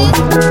see, yo.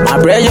 My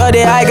pressure,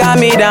 the high got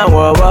me down,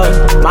 whoa,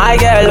 whoa. My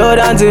girl, hold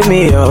on to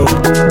me, yo.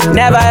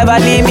 Never ever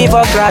leave me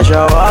for crash,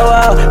 oh,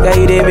 oh. Girl,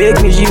 you they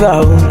make me shiver,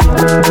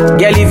 oh.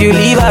 Girl, if you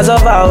leave us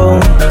over, oh.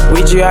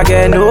 With you I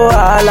get no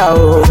holla,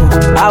 oh.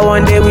 I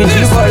want day with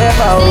you forever,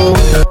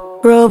 oh.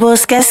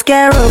 Robos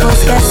casca.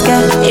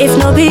 If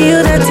no be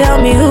you, then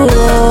tell me who.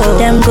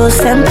 Them go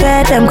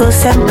sempe.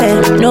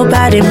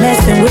 Nobody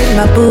messing with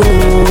my boo.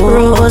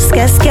 Robos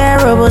casca.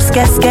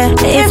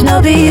 If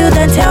no be you,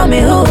 then tell me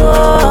who.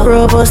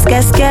 Robos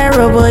casca.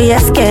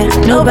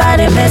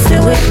 Nobody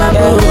messing with my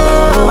boo.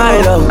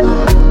 My love,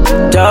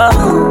 duh.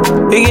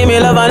 You give me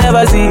love I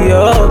never see,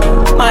 yo.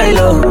 My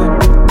love,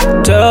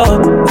 duh.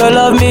 Your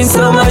love means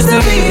so much to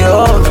me,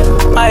 yo.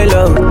 My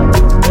love,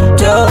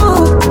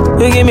 duh.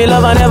 You give me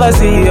love I never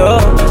see, yo.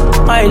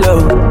 My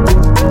love,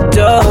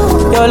 duh.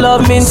 Your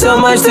love means so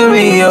much to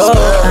me, yo.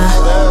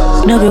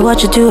 No be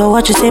what you do or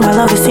what you say, my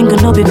love is single,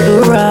 no be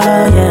plural,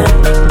 yeah.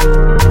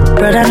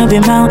 Brother, no be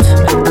mount,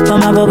 but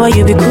my baba,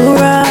 you be cool,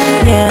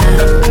 yeah.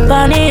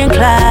 Bonnie and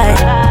Clyde,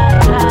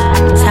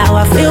 that's how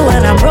I feel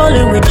when I'm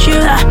rolling with you.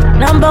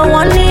 Number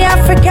one, the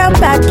African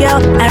bad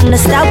girl, I'm the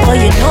star boy,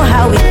 you know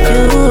how we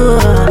do.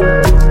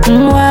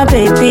 Mwah,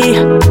 baby,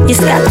 you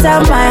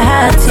scatter my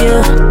heart,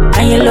 you.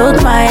 And you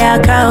load my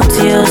account,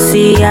 you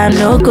see I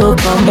no go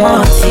come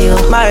out, you.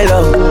 My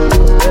love,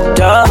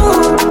 duh.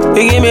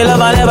 You give me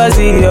love I never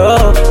see, yo.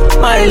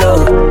 My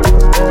love,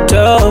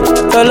 duh.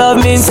 Your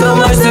love means so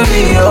much to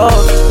me, yo.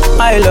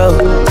 My love,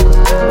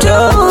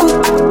 duh.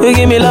 You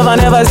give me love I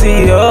never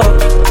see, yo.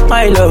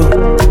 My love,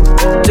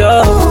 duh.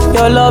 oh.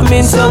 Your love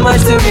means so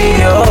much to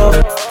me, oh.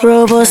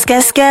 Robo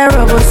skeske.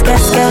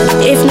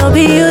 If no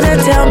be you, then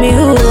tell me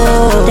who.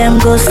 Them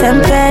go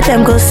sempe.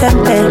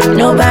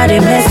 Nobody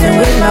messing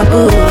with my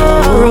boo.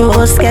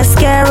 Robo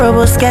skeske.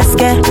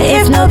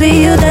 If no be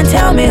you, then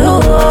tell me who.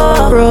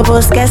 Robo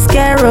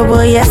skeske.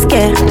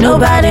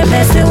 Nobody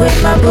messing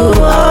with my boo.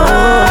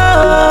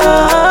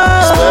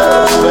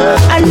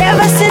 I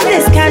never seen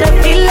this kind of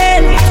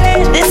feeling.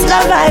 This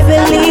love I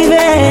believe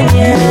in,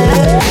 yeah.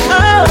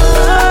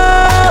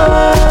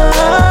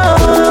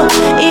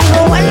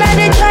 Even when I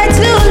did try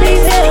to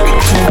leave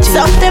it,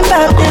 something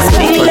about this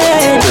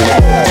feeling.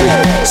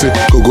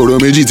 Kokoro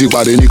méjì ti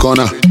pàdé ní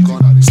corner.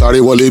 Sorry,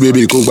 wọlé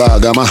baby kó gba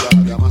àgámà.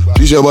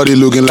 This your body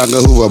looking like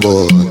a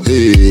hoverboard.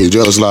 Hey,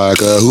 just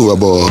like a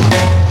hoverboard.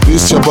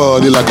 This your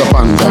body like a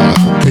panda.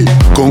 Hey,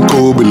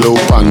 Conco below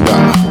panda.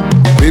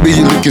 Baby,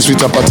 you looking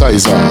sweet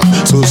appetizer.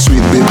 So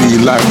sweet, baby,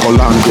 like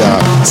Colombia.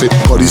 Say,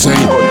 Cody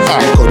saying,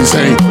 Cody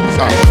saying.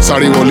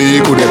 Sorry, wọlé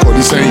kó dé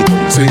Cody saying.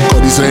 Say,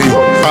 Cody saying,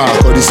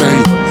 Cody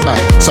saying.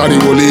 Sorry,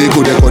 wọlé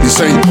kó dé Cody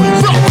saying.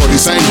 Cody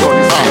saying,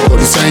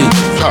 Cody saying.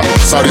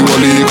 Sorry,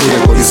 wọlé kó dé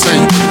Cody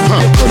saying.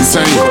 Cody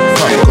saying,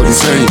 Cody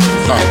saying.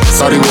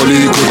 Sorry,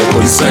 wọlé kó dé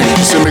Cody saying.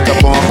 She say make a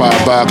pump her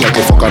back like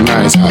a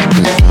vulcanizer,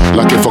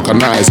 like a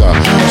vulcanizer.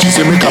 She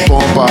say make a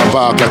pump her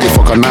back like a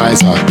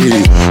vulcanizer,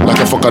 like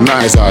a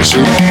vulcanizer.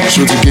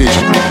 Shoot the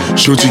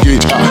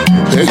gauge,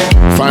 hey,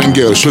 fine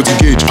girl, shoot the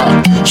gauge,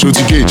 shoot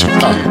the gauge,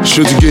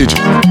 shoot the gauge.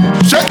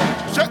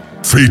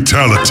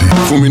 Fatality.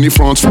 Fún mi ní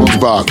front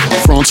back,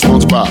 front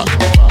back.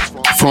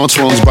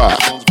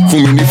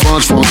 Fún mi ní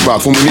front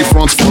back, fún mi ní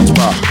front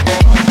back.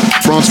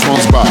 Front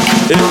back.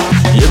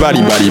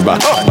 Bari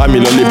ba mi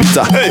lọ lè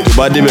bita. Tó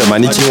bá débẹ̀ máa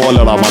ní kí wọ́n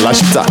lọ ra màlá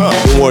ṣíta.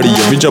 Don't worry,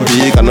 your picture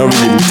big, cannot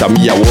really meet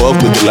me. I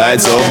walk with the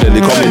lights off, then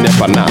they call me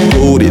Nepa now.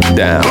 Hold it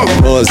down,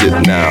 pause it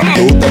now.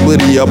 Hold the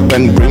booty up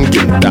and bring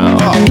it down.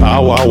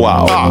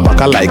 Wow,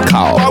 baka like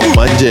cow.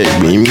 Manje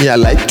me I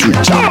like to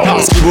chow.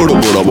 Skibo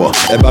robo,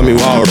 eba mi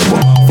wa robo.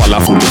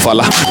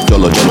 Fala,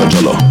 jolo.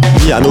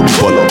 Me I no be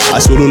bolo, I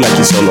solo like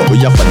it solo.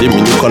 Oya pàdé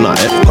mi ní corner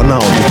on the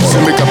She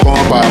make a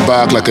pump her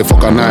back like a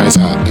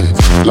vulcanizer,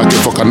 like a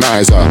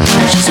vulcanizer.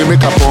 She say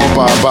make a pump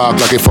her back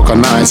like a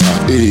vulcanizer,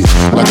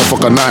 like a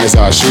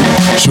vulcanizer.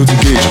 Shoot the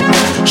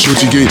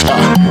gauge,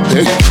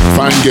 hey,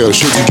 fine girl,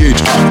 shoot the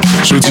gauge,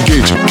 shoot the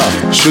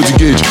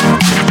gauge,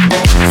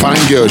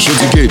 fine girl, shoot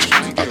the gauge.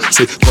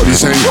 Say Cody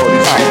saying,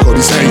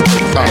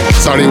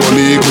 sorry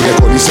wọlé kó dé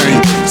Cody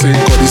saying, say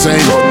Cody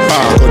saying,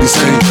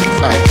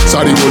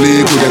 sorry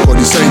wọlé kó dé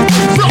Cody saying,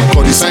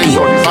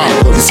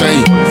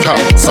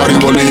 sorry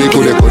wọlé kó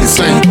dé Cody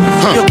saying,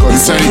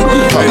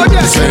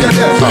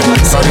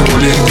 sorry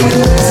wọlé kó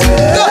dé.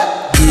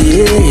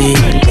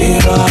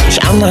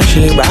 Ṣáná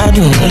ṣe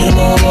gbádùn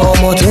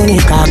ọmọ tó ní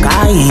kàkà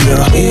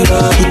ìyọ̀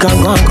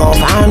ìkankan kan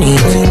fáàní.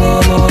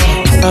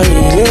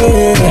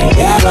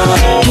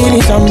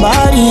 Killing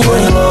somebody,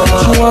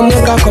 she want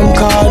make her come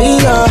carry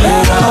her.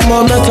 I'ma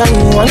make her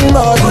in one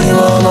body,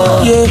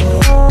 yeah.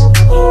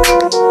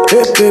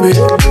 Hey baby,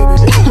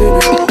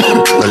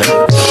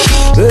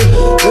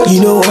 you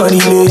know what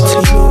it is.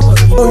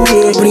 Oh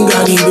yeah, bring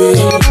her the way.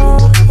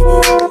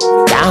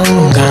 Down,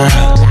 girl,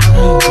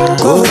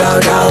 go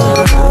down.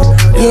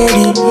 Yeah,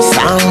 the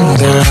sound,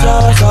 girl,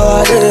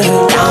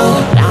 down.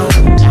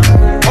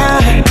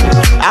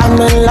 I'm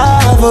in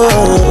love,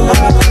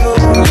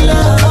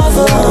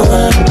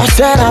 I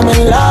said I'm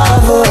in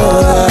love,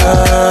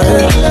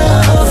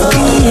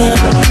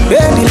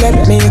 baby, let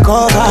me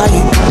cover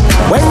you.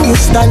 When you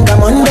stand,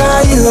 I'm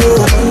under you.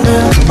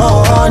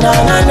 Oh, na.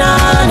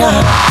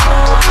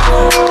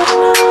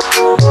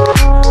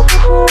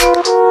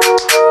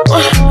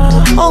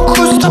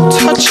 Uncle, stop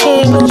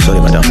touching. Sorry,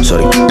 madam,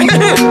 sorry. I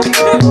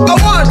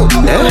want to.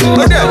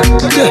 Go there.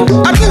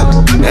 I do.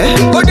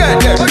 Go there.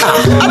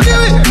 I do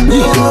it.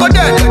 Go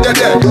there.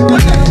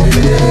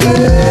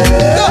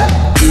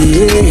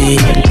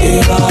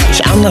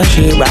 Ṣáná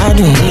ṣe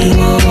gbádùn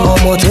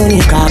ọmọ tó ní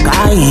kàkà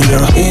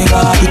ìyọ̀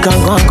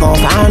ìkankan kan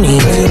fáàní.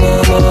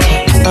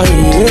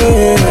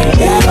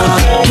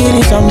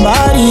 Killing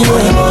somebody,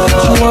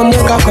 she want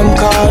make her come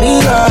carry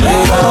her.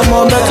 I'ma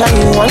make her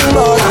in one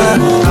body.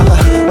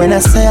 When I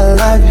say I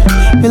love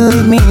you,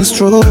 believe me it's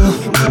true.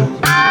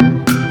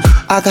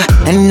 Aga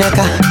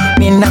neka,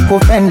 me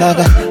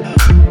nakupendaga.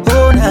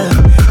 Oh nah,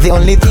 the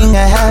only thing I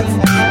have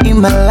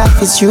in my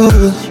life is you.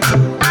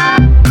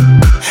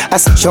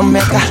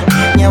 Asichomeka,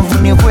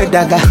 nyavuni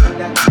kwedaga.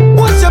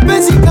 Wacha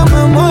penzi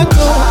kama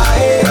moto,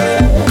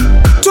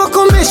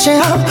 tukomeshe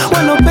hao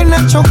wanopenda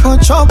choko.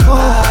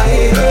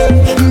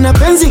 Na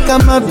penzi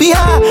kama bia,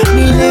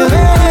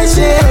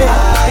 nileweshe.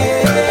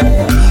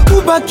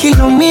 Ubaki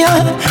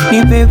lumia,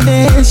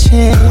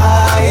 nibebeshe.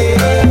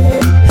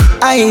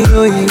 Ayo.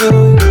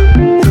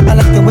 I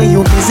like the way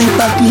you busy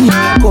body,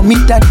 call me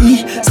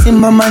daddy,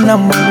 simama na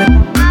mwe.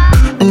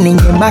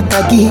 Ninge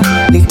makagi,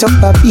 little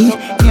papi,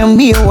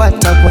 niambie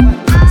watabu.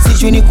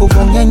 Sijui ni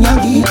kugonga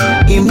nyagi,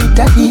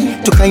 imitadi,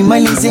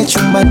 tukaimalize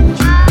chumbani.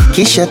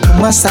 kisha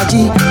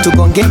tumasaji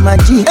tugonge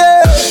maji.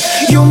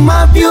 You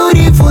my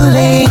beautiful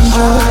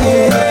angel,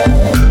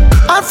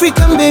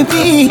 African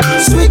baby,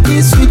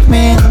 sweet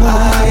man.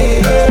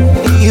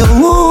 You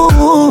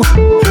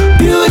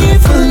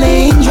beautiful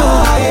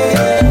angel,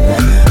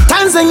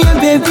 Tanzania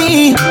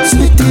baby,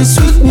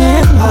 sweet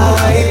man.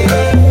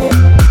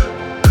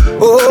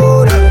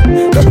 Oh,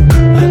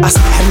 asa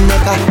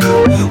Hannaka,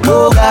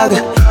 oh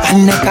gaga,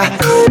 Hannaka,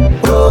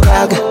 oh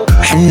gaga,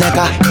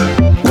 Hannaka,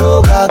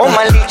 oh gaga. Oh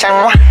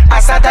malichangwa,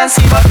 asa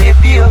dansi ba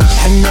baby,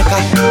 Hannaka,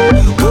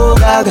 oh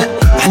gaga,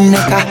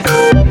 Hannaka,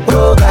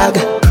 oh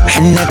gaga,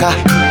 Hannaka,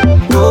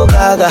 oh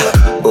gaga,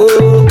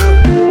 oh.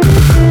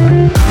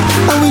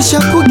 I wish I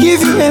could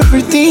give you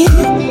everything,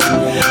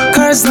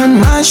 cars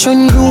and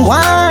mansion you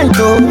want,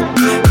 oh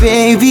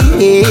baby,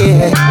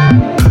 yeah.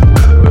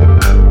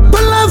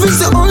 Love is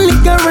the only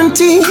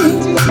guarantee,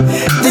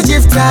 the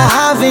gift I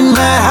have in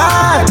my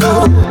heart,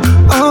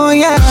 oh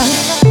yeah.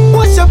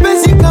 Washa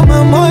penzi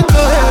kama moto,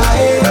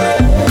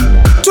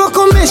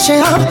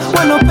 tuwakomeshe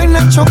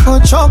wanopenda choko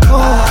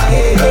choko,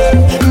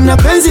 na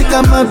penzi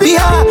kama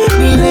bia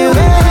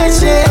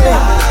nileweshe,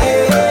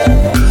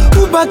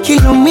 ubaki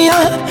lumia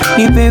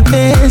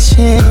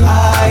nibebeshe.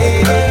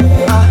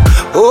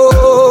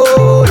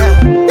 Oh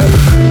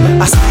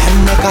asa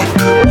Hannaka,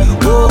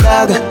 oh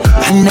gaga,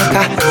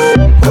 Hannaka,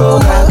 oh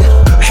gaga,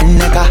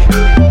 Hannaka,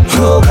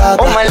 oh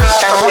gaga.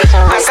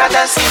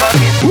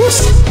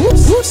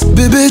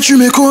 Bébé, tu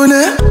me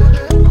connais?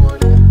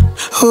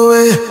 Oh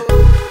ouais,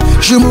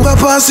 je mourrais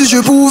pas si je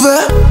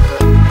pouvais.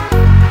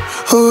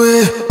 Oh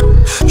ouais,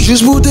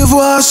 juste pour te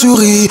voir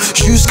sourire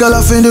jusqu'à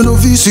la fin de nos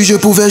vies. Si je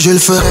pouvais, je le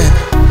ferais.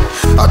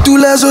 À tous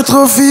les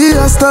autres filles,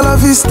 hasta la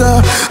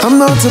vista. I'm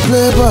not to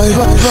play by.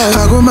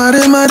 I go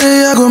mare, na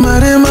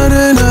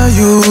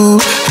you.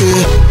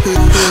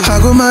 I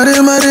go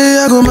mare,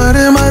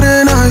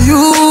 na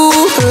you.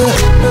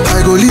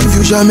 I go leave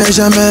you jamais.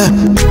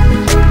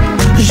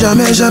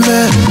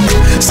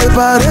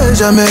 Séparé,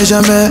 jamais.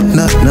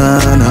 Na.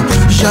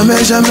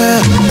 Jamais.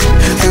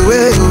 Eh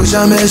ouais, oh,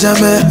 jamais.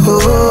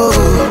 Oh,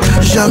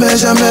 jamais.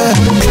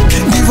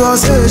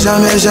 Divorcé,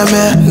 jamais.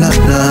 Na.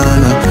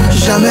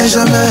 Jamais.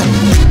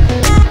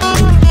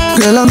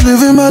 Girl, I'm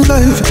living my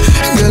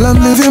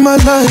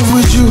life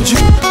with you.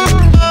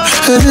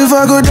 And if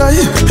I go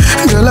die,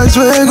 girl, I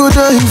swear I go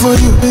die for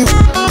you.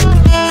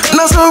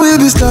 That's how we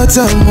be start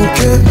time,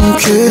 okay.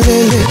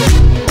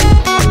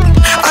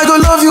 I go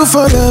love you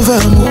forever,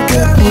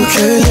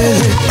 okay.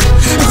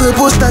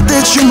 Repose ta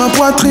tête sur ma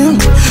poitrine,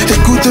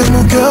 écoute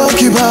mon cœur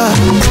qui bat.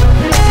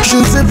 Je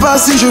ne sais pas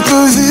si je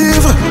peux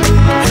vivre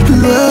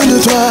loin de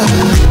toi.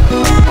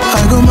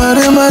 I go mare,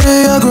 na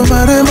you. I go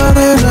mare,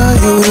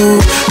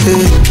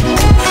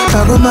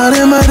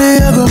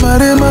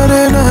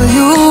 na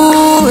you.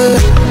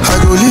 I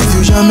go leave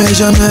you jamais.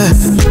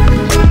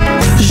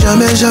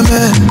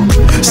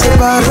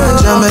 Séparé,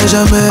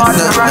 jamais.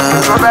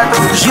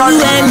 You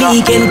and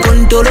me can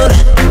control.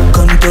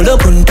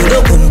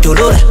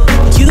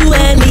 You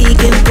and me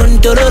can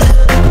control.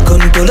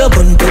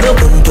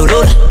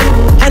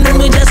 And then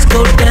we just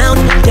go down,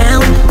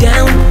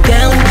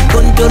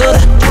 control.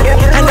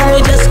 And then we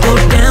just go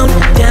down,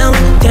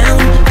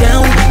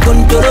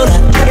 control.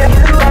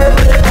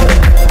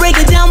 Break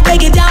it down,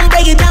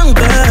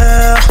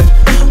 girl.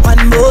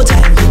 One more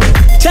time.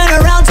 Turn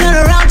around,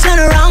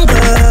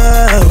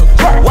 girl.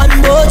 One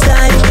more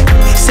time.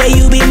 Say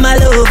you be my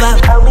lover.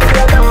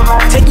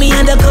 Take me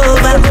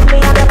undercover.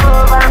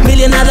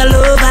 Million other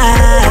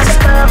lovers.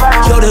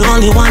 You're the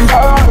only one.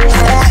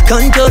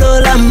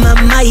 Control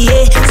mama,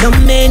 yeah. So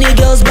many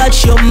girls,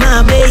 but you're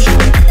my babe.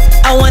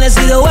 I wanna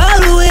see the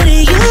world with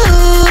you.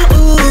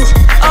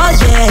 Oh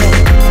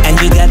yeah. And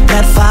you got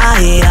that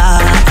fire.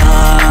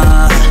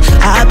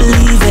 I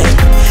believe it.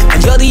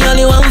 And you're the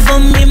only one for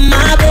me,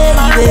 my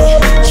baby.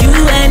 You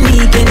and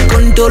me can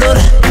control.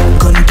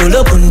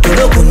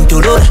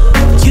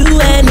 You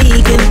and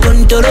me can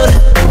control.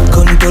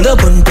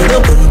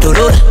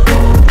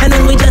 And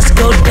then we just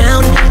go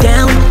down,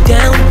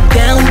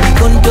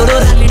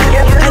 control.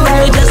 And then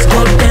we just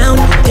go down,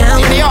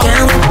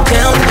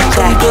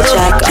 control.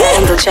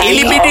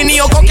 Ilibidi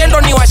niokoke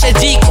ndo niwashe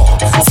jiko.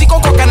 Siko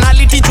kwa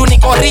kanaliti juu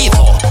niko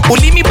ridho.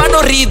 Ulimi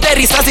bado ridhe,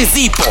 risasi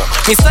zipo.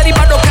 Mistari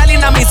bado kali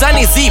na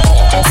mizani zipo.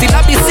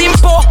 Silabi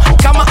simple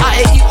kama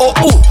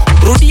A-E-I-O-U.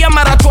 Rudia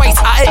mara twice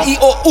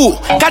A-E-I-O-U.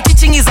 Kati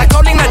chingi za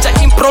calling na ja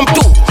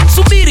impromptu.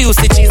 Subiri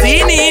usichizi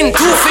in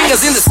 2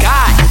 fingers in the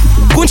sky.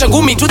 Kunja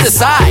ngumi to the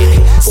side.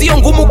 Sio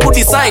ngumu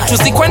kudecide.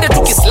 Tusikwende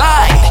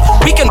tukislide.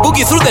 We can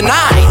boogie through the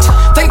night.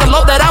 Thank the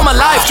Lord that I'm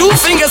alive. 2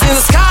 fingers in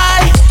the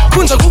sky.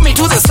 Kunja ngumi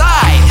to the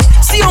side.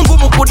 Sio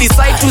ngumu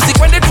kudecide.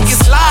 Tusikwende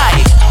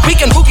tukislide. We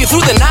can boogie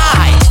through the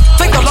night.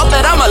 Thank the Lord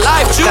that I'm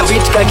alive.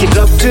 Kabit kaki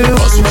drop to.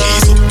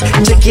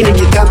 Check in if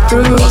you come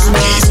through.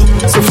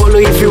 So follow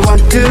if you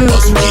want to.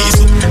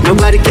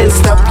 Nobody can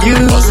stop you.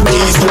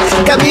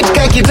 Kabit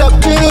kaki drop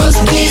to.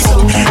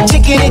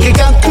 Check in if you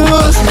come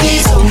through.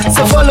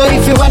 So follow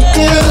if you want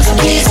to.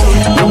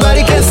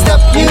 Nobody can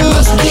stop you.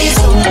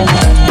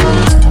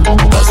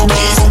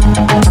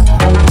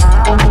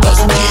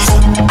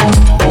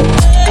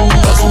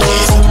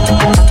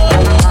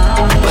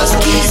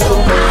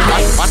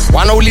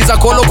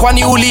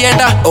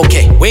 ulienda?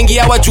 Okay, wengi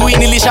hawajui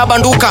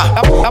nilishabanduka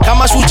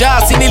kama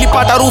shujaa, si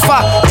nilipata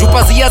rufa,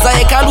 jupazia za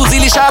hekalu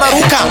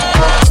zilishararuka.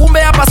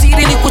 Kumbe hapa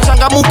siri ni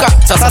kuchangamuka,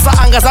 sasa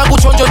anga zangu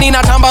chonjo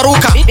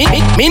ninatambaruka.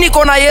 Mimi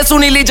niko na Yesu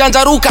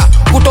nilijanjaruka,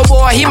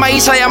 kutoboa hii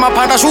maisha ya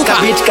mapanda shuka.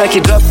 Beat kaki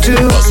drop to,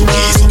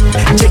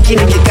 check in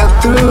if you come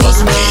through.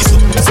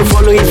 So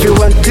follow if you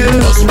want to,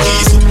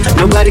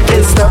 nobody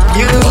can stop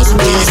you.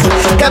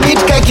 Beat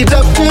kaki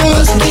drop to,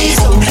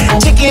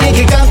 check in if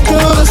you come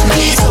through.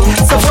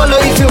 So follow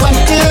if you want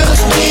to,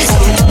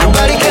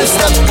 nobody can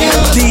stop you.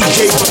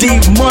 DJ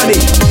D-Money.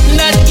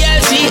 That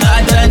girl she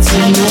hot and she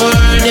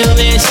more, the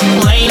way she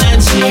whine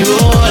and she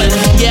roll.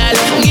 Girl,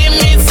 give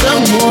me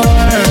some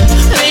more,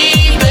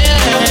 baby.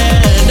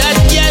 That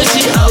girl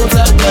she out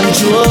of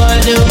control,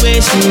 the way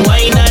she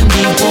whine and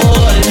be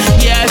bold.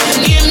 Girl,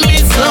 give me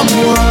some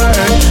more.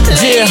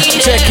 Yeah,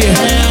 check it.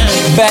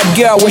 Bad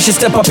girl when she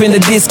step up in the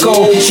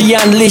disco. She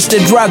unleash the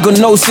dragon,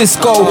 no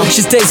Cisco.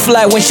 She stays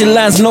fly when she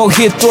lands, no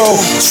hit throw.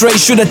 Straight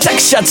shooter, tech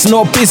shots,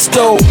 no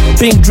pistol.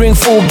 Pink drink,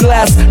 full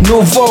glass,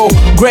 Nouveau.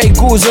 Grey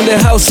goose on the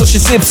house, so she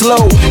sips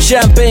low.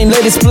 Champagne,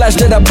 let it splash,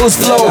 let her boost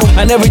flow.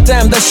 And every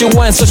time that she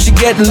whines, so she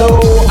get low.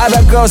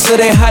 Other girls say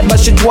they hot, but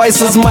she twice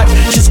as much.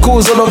 She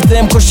schools all of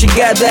them, cause she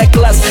got that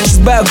class. She's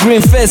about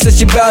green face, and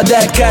she about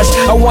that cash.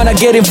 I wanna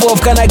get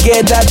involved, can I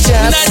get that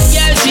chance? That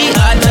girl she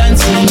hot and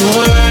she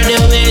more, the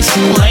way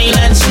she whine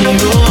and she roll.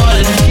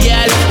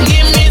 Girl,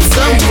 give me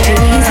some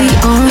Easy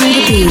on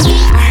the beat.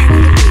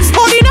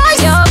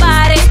 Your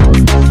body,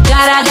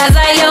 gotta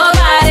gaza your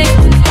body.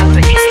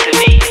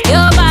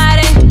 Your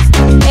body,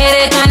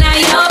 erekana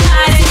your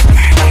body.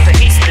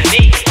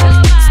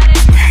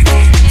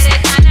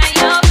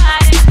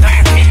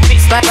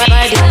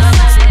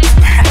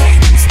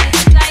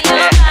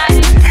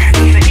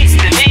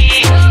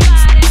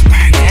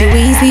 Too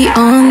easy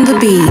on the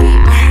beat.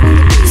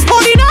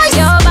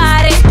 Your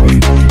body,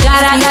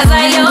 gotta gaza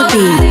your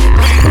body.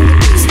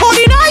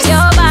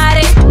 Your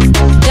body,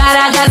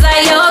 gotta gaza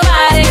your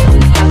body.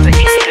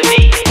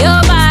 Your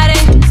body,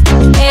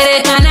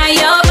 erekana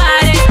your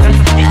body.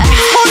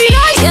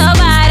 Your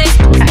body,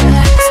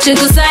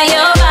 chukusa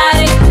your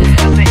body.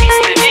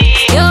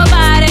 Your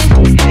body,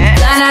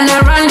 gonna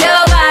run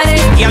your body.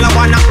 Y'all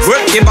wanna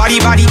work your body,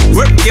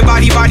 work your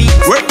body,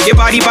 work your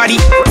body.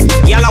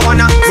 Y'all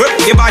wanna work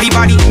your body,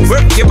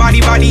 work your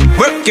body,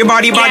 work your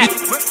body.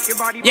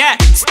 Yeah,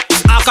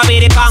 I can be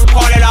the can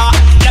call it on.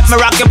 Let me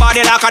rock your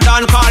body like a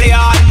Don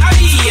Corleone.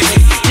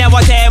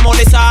 Never tell me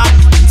this up.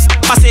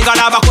 I say God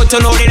have a good to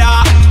know it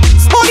up.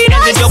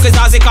 And the joke is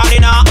as it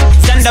calling up.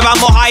 Send them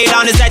more high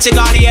down is that you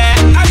got it, yeah.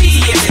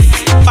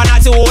 But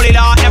not to hold it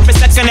on. Every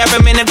second, every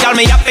minute, tell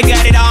me you have to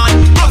get it on.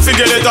 I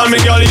forget it on, me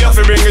girl, you have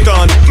to bring it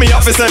on. Me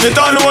have to send it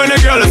on when the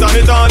girl is on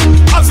it on.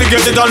 I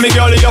forget it on, me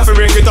girl, you have to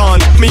bring it on.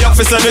 Me have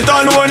to send it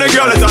on when the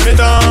girl is on it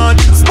on.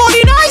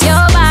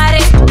 Your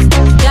body,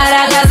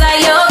 gotta gaza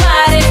your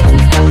body.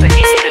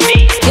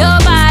 Your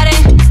body,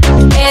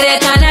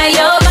 erekana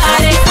your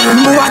body.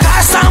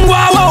 Mwakasangwa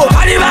wo,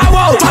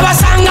 alibawo.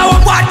 Twabasanga wo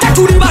kwata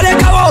tuli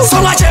balekawo.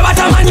 Songa cheba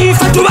tamanyi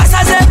fe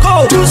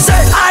tubasazeko. Tuse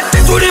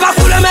ate tuli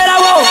bakulemera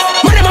wo.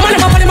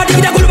 Mane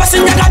madigida gulu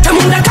basinya gata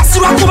munda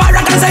kasirwa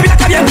kubara kanza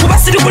ibitaka bye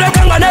kubasiri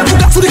kulekanga ne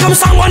kugafurika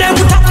musangwa ne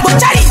kuta.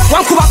 Bachari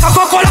wankuba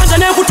kakokolanja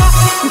ne kuta.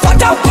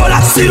 Mpata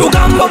kola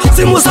sirugamba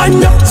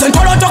simuzanya.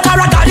 Zentolo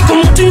tokara dali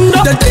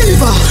kumutindo. The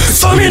diva.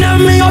 So me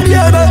name me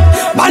obiebe.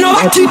 Bano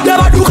bakide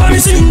baduka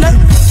misinde.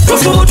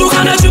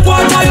 Tufubutukane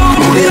chikwata yo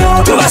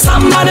muliro.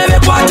 Tubasamba ne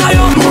bekwata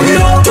yo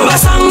muliro.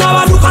 Tubasanga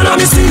baduka na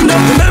misinde.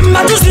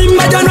 Remember to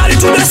December, January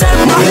to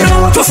December.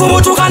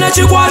 Tufubutukane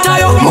chikwata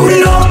yo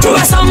muliro.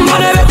 Tubasamba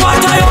ne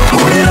bekwata yo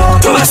muliro.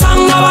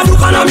 Tubasanga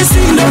baduka na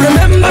misinde.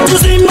 Remember to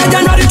December,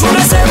 January to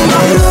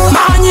December.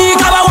 Manyi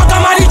kaba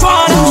wakamari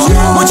twana.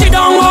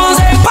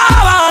 Muchidongonze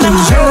pavana.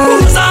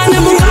 Uzane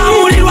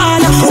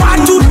mungamulirwana.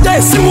 Watu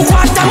desi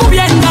mukwata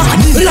mubyenda.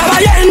 Lava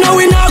yena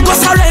we not go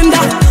surrender.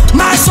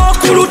 My soul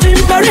could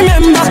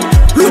remember.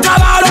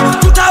 Lutabala,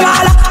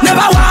 tutabala,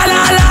 never wala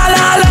la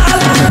la la.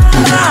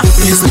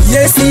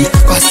 Yes,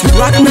 cause you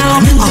rock now.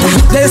 I'm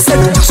blessed,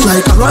 just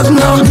like a rock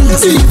now.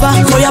 Silver,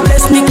 for your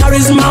bless me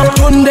charisma.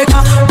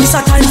 Tundeka, this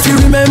a time to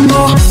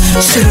remember.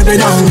 Shirebe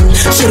down,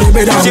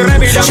 shirebe down,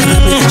 shirebe down,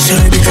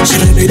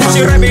 shirebe down,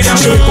 shirebe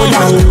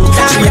down.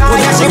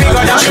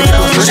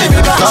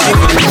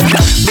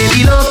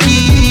 Baby low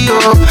key,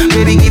 oh,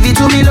 baby give it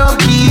to me low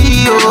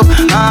key, oh,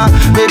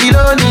 baby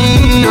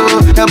lonely,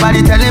 oh, your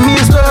body telling me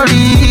a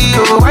story,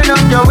 oh, wind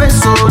up your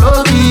waist so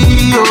low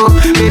key, oh,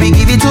 baby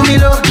give it to me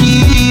low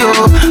key,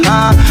 oh,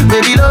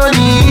 baby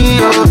lonely,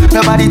 oh,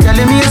 your body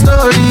telling me a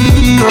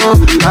story, oh,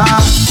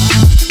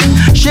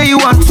 Say you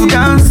want to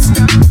dance,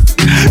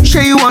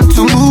 say you want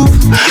to move,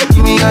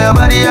 give me your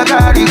body, I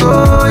gotta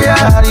go, yeah,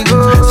 gotta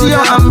go. See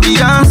your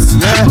ambience,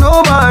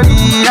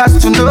 nobody has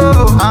to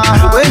know.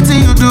 Wait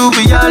till you do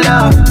with your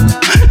love.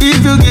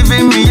 If you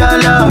giving me your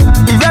love,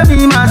 if I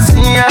be my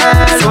singer,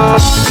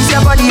 it's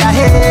your body I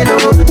hate,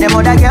 oh. Them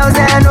other girls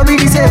there no be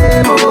the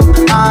same, oh.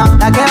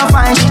 That girl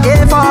fine, she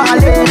there for her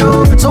lane,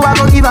 oh. So I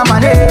go give her my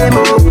name,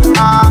 oh.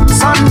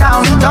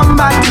 Sundown, turn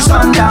back to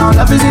sun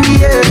in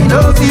the air,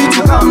 no feet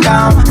to come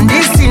down.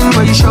 This thing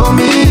where you show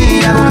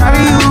me, I will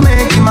carry you,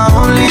 make you my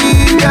only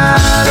girl.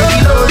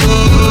 Baby,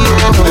 lonely,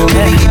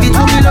 baby, give it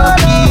to me,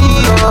 lonely.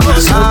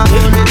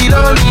 Baby,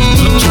 lonely,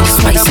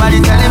 nobody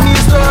telling me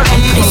story.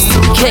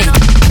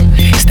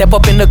 Step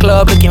up in the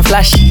club looking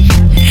flashy,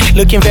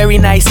 looking very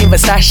nice in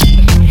Versace.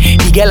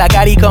 The girl I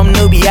got it come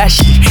no be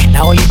ashy.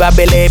 Now only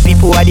Babele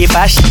people are the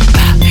fashion,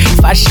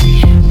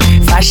 fashion.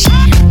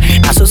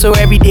 Now so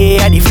every day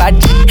I the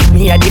fashion,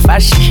 me I the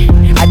fashion.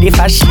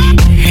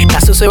 Now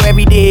so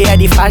every day I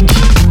the fashion.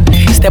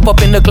 Step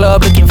up in the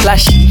club looking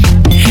flashy,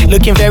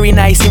 looking very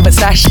nice in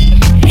Versace.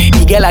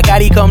 The girl I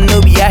got it come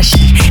no be ashy.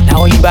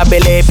 Now only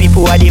Babele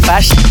people are the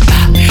fashion,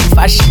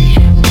 fashion.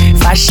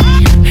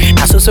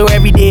 Now so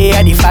every day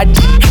I the fashion,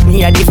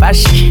 me I the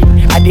fashion.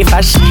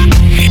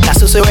 Now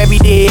so every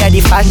day I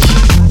the fashion.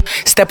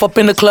 Step up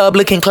in the club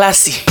looking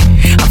classy.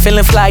 I'm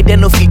feeling fly,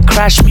 then no feet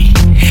crash me.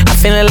 I'm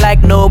feeling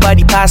like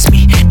nobody passed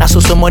me. Now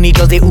so money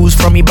just they ooze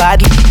from me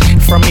badly.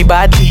 We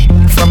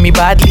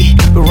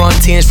run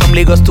things from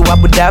Lagos to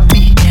Abu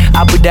Dhabi.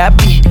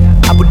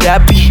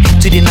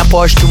 Today na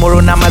Porsche, tomorrow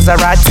na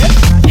Maserati.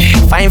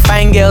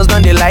 Fine girls,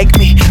 don't they like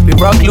me? We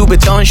rock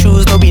Louboutin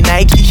shoes, no be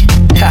Nike.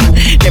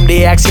 Them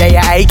they ask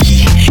yeah Ike,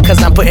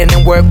 cause I'm putting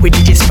in work with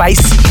DJ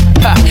Spicy.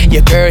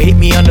 Your girl hit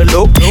me on the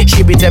low.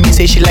 She be tell me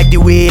say she like the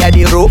way I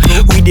dey roll.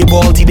 We the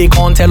ball till they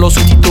can't tell us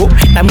what it do.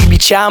 Now me be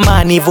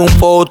chairman even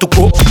for to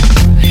go.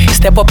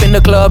 Step up in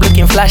the club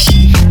looking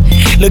flashy,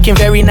 looking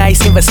very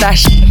nice in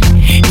Versace.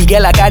 The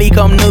girl I got it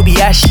come no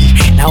be ashy.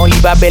 Now only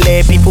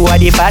Babele people are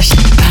the fashion.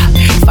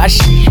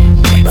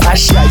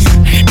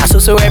 Now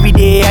so every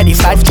day I the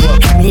fashion,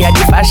 me I the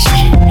fashion.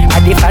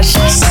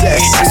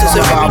 Now so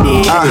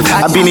every day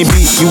I been a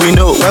beat, you will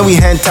know when we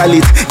handle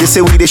it. They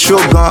say we the show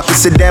gun,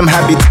 it's a damn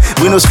habit.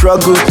 We no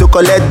struggle to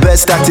collect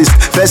best status.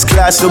 First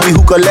class, no we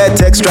who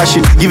collect extra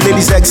shit. Give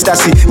ladies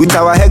ecstasy with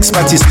our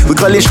expertise. We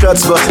call it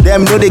shots, but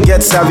them know they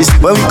get service.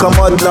 When we come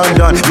out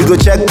London, we go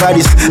check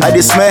Paris. I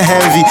dey smell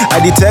envy, I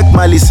detect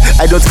malice.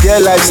 I don't care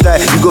lifestyle,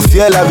 you go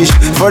feel lavish.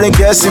 Foreign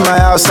girls in my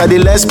house, I dey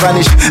learn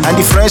Spanish. And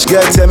the French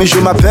girl tell me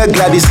show my peg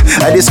Gladys.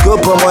 I dey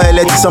scope on my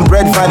let some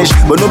bread vanish.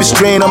 But no be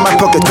strain on my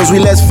pocket, cause we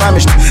less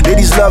famished.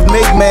 Ladies love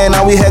make man,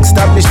 and we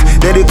established.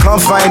 Then they come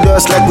find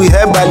us like we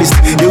herbalists.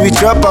 They we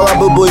drop our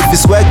bobo if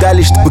it's well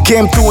garnished. We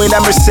came through in a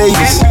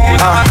Mercedes.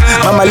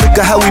 Mama look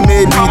at how we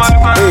made it.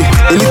 Hey,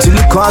 they need to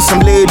look on some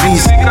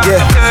ladies.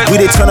 Yeah, we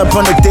they turn up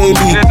on the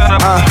daily.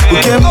 We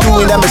came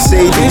through in a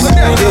Mercedes.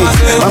 Hey,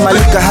 mama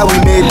look at how we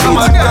made it.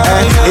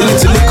 They need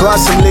to look on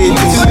some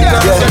ladies.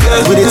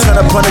 Yeah, we they turn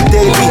up on the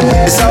daily.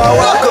 It's how I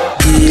walk up.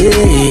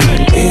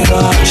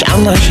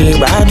 Shama she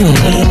badu,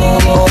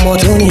 omo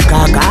to ni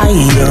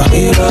kakai yo.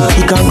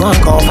 He can go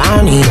and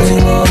confine it.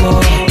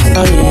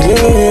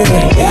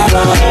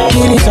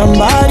 Killing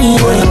somebody,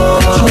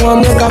 she want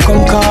make her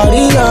come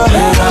carry her.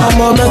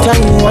 I'ma better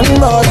you one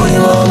body,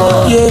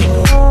 yeah.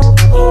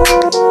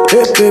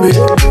 Hey baby,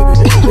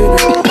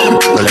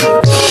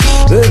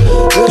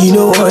 you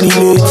know what it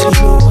is.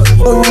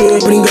 Oh yeah,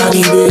 bring her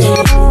the baby.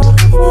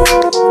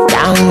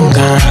 Down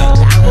girl,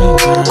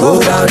 go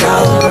down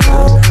down.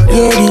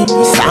 Yeah,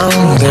 the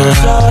sound girl.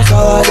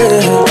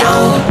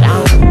 Down.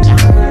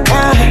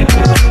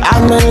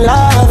 I'm in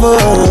love.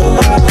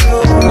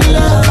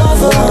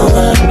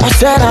 I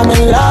said I'm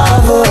in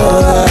love.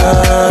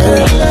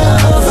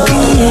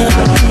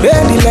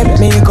 Baby, let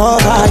me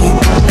cover you.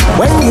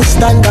 When you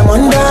stand, I'm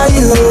under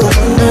you.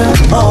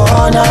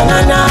 Oh, na na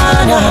na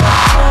na.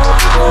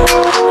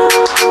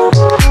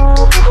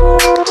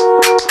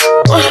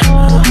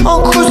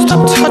 Uncle,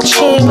 stop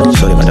touching.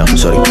 Sorry, madam,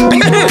 sorry. I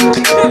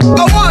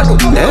want to.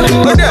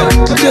 Go there.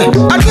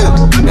 I do.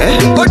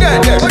 Go there.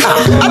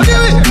 I do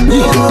it.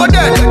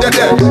 Go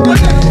there.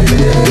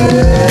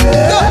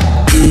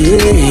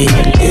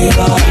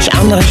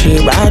 Shama she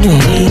badu,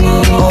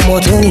 omo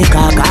to ni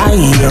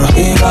kakai yo.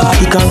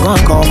 He can go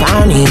and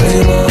confine it.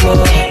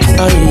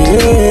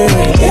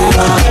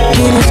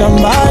 Killing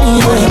somebody,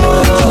 she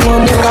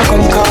want make her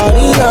come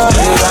carry her.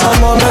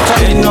 I'ma better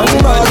than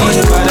nobody.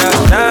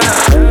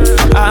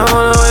 I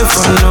wanna wait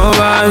for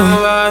nobody.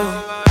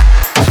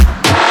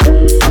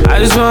 I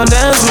just wanna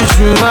dance with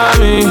you,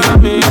 mommy.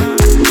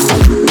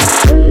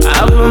 I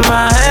put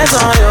my hands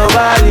on your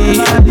body.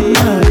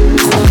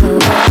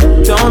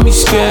 Don't be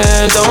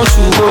scared, don't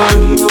you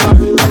worry.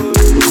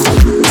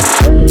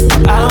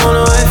 I don't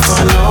wanna wait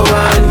for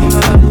nobody.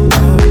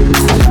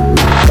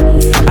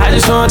 I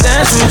just wanna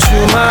dance with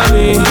you,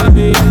 mommy.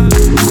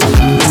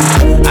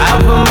 I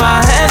put my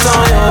hands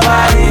on your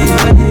body.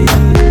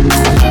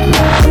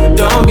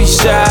 Don't be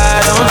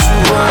shy, don't you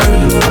worry.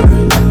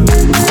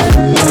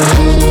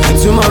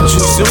 Too much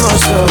juice, too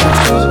much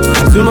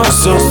sauce. Too much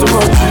sauce, too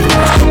much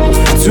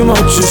juice. Too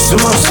much juice, too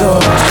much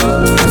sauce.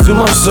 Too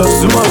much sauce,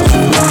 too much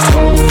juice.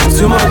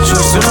 Too much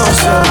juice, too much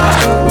sauce.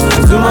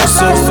 Too much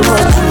sauce, too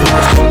much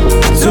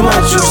juice. Too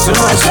much juice, too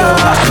much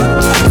sauce.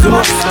 Too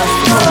much sauce.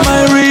 My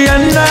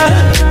Rihanna,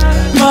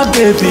 my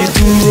baby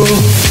duro.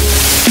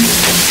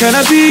 Can I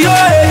be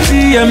your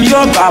ATM,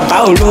 your Baba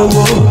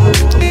Olowo?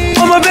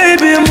 my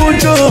baby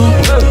mucho.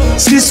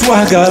 See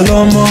swagger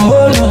lomo.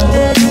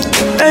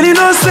 And you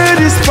know say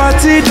this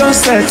party don't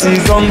set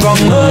it gong.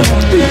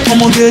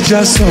 I'ma get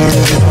your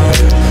sorrow.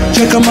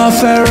 Check out my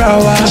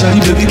Ferrari,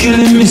 Johnny baby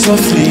killing me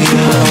softly.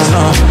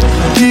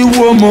 You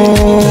want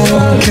more?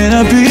 Can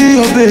I be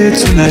your babe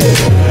tonight?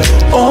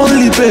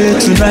 Only babe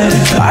tonight.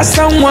 I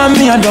someone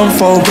me I don't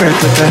fall break.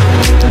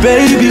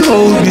 Baby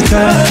hold me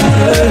tight.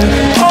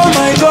 Oh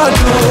my God,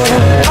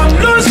 I'm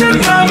losing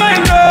my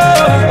mind.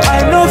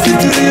 I know fit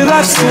to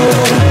relax.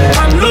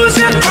 I'm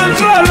losing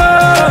control.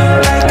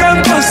 I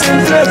can't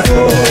concentrate.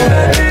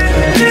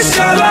 This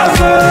your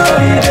love,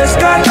 it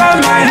scatter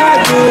my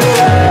head.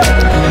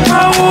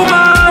 My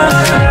woman,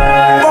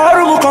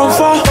 borrow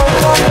comfort.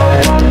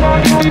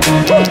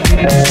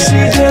 She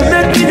just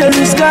make me the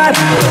lose God.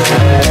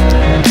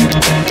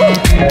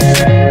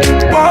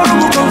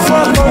 Borrow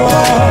comfort.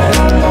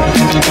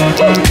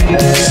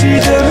 She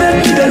just make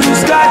me the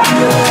lose God.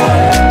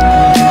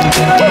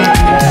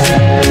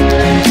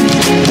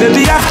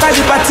 Baby, after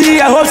the party,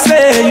 I hope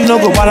say you know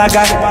go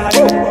balaga.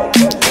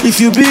 If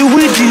you be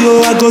with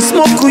you, I go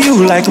smoke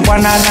you like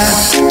banana.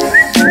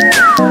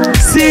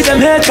 See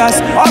them haters,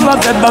 all of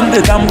them bum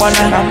the damn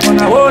banana.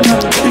 Oh no,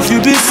 if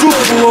you be soup,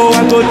 oh,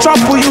 I go chop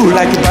you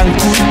like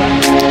banku.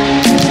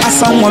 As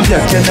someone be a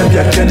can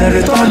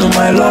return to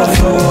my love,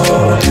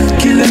 oh,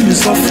 killing me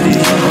softly.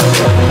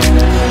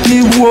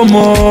 Need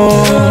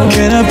woman,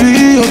 can I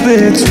be your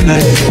babe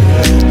tonight?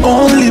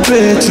 Only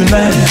babe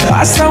tonight.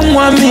 As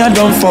someone me, I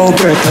don't fall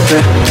break.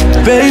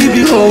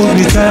 Baby, hold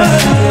me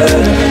tight.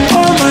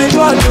 Oh my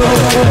God,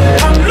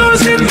 oh, I'm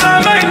losing my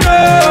mind.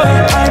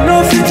 I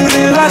know fit to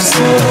relax.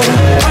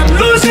 I'm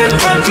losing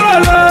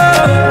control.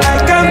 I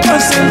can't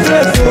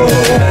concentrate.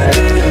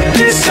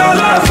 This your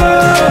love,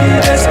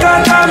 it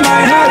scatter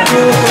my heart.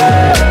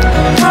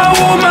 My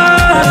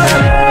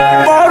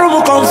woman,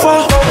 borrow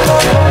comfort.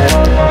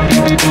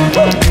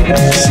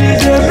 She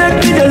just make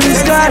me the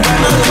lose God.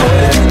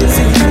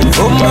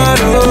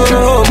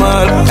 Oh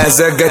man,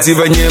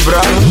 executive nie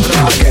bra.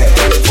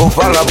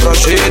 Upala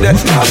proshide.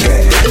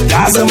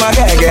 Gaza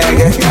magege.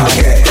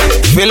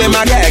 Feel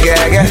my gege.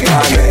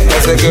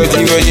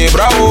 Executive nie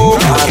bra.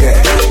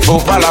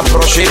 Upala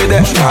proshide.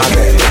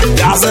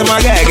 Gaza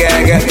magege.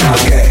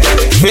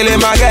 Feel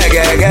my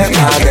gege.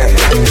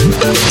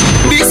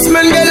 This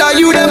man girl are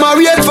you them a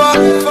wait for,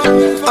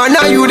 and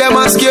now you them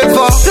a scared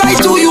for.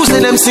 Like to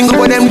using them single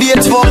when them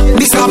date for.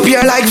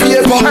 Disappear like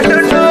vapor. I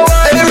don't know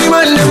why. Every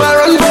man them a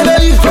run for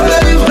you.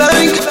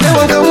 Like they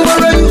want come for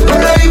you.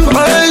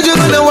 Why you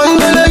gonna want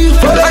you?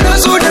 I know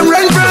so them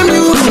run from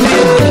you.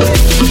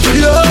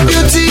 Love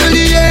you till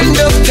the end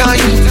of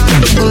time.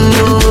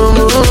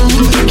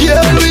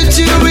 Girl with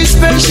you is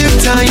special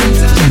time.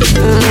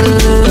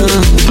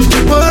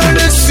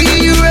 Wanna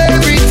see you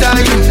every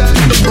time.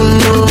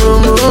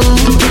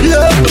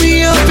 Love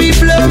me up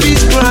if love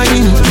is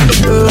crying.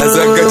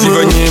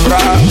 Executive nie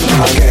bra.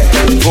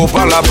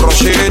 Upala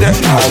proshide.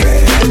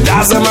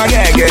 Gaza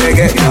magege.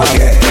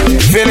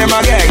 Feel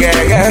my gege.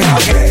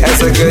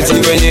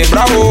 Executive nie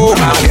bra.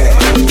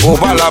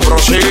 Upala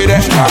proshide.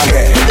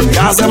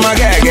 Gaza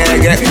magege.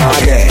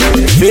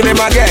 Feel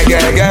my gege.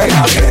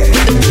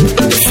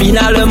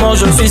 Finalement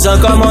je suis un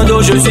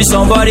commando, je suis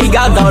son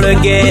bodyguard dans le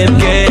game.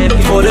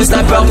 Trop de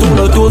snappers tournent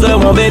autour de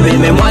mon bébé,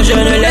 mais moi je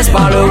ne laisse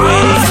pas le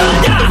win.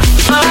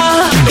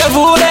 Ah, que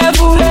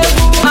voulez-vous?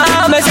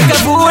 Ah, mais c'est que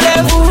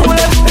voulez-vous?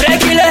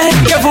 Reculez,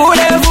 que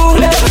voulez-vous?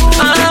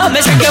 Ah,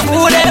 mais c'est que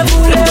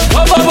voulez-vous? Oh,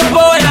 oh, oh,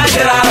 oh, y'a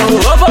grau, oh,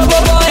 oh, oh,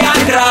 oh, y'a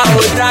grau,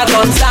 tra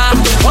comme ça.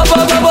 Oh, oh,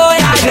 oh, oh,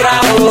 y'a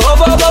grau, oh,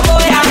 oh, oh, oh,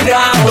 y'a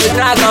grau,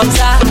 tra comme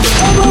ça.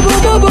 Oh, oh,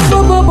 oh, oh,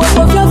 oh, oh, oh,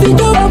 oh, viens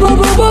vite, oh, oh,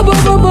 oh, oh, oh,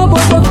 oh,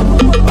 oh.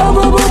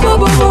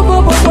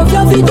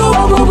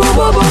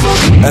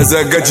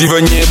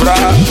 Executive nie bra.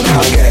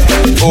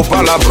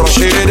 Upala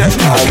proshide.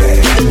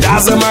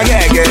 Gaza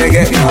magege.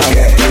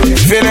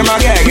 Feel my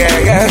gege.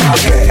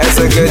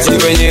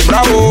 Executive nie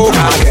bra.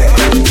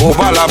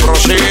 Upala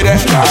proshide.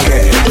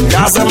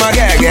 Gaza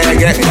magege.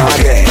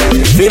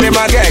 Feel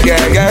my gege.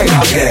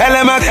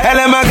 Elle ma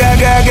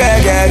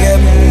gege.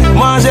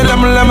 Mange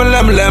lem.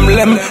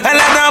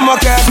 Elle a mo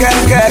gege.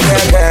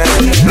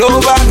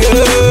 Lova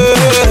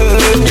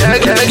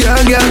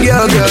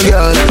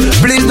girl.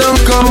 Please don't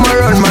come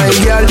around my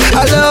girl.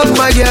 I love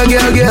my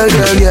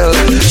girl.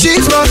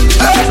 She's my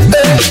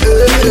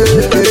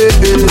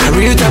I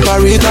real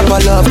tap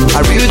of love.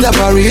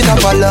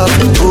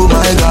 Oh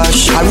my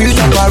gosh. I real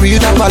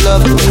tap of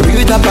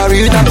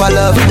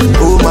love.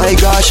 Oh my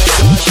gosh.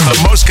 The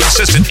most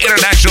consistent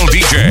international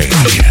DJ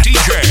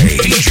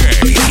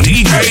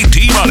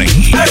D-Money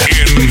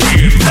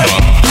in the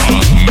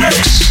mix.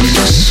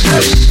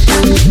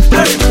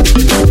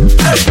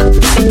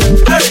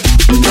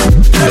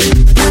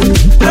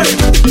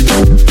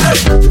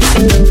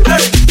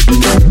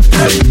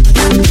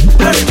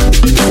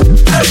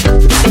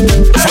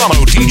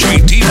 Follow DJ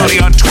D-Money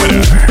on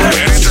Twitter and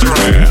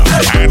Instagram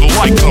and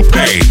like the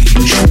page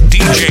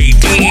DJ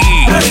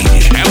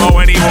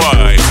DEMONEY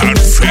on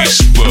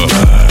Facebook.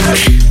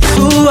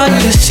 Who are you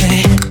to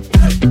say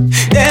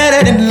that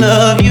I didn't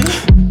love you?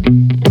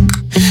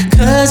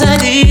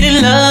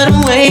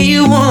 way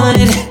you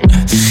wanted.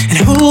 And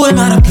who am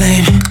I to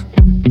blame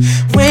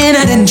when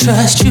I didn't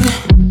trust you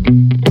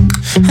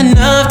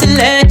enough to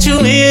let you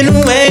in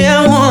the way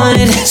I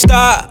wanted?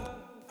 Stop.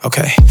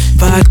 Okay.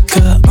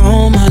 Vodka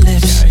on my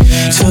lips,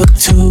 took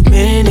too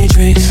many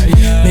drinks,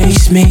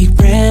 makes me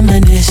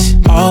reminisce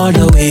all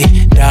the way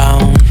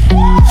down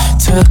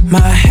to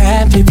my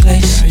happy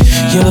place.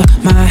 You're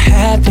my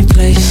happy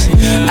place.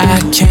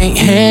 I can't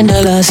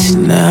handle us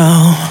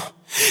now.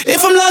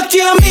 If I'm lucky,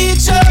 I'll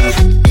meet you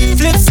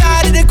flip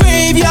side of the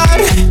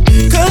graveyard,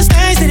 'cause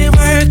things didn't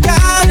work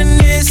out in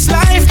this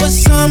life, but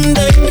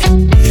someday.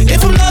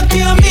 If I'm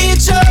lucky, I'll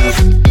meet you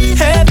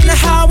heaven or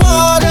high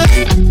water,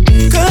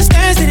 'cause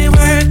things didn't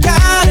work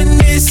out in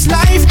this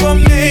life, but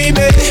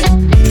maybe.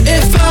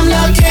 If I'm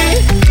lucky,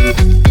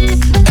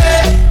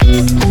 hey.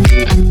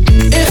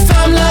 If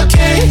I'm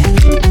lucky,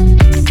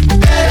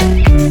 hey.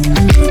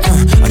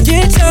 I'll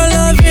get your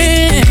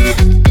loving,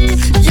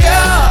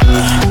 yeah.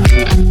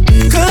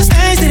 'Cause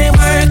things didn't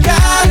work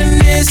out in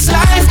this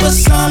life, but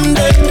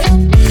someday.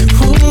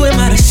 Who am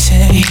I to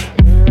say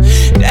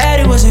that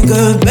it wasn't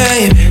good,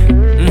 baby?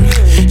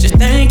 Just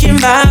thinking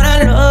about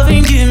our love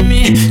and give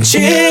me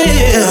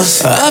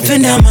chills up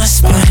and down my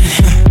spine.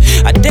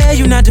 I dare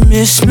you not to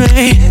miss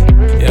me,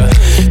 yeah.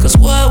 'Cause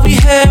what we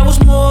had was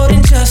more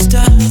than just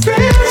a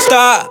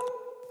stop.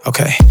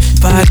 Okay.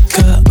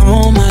 Vodka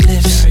on my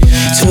lips,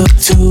 took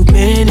too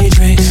many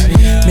drinks,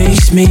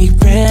 makes me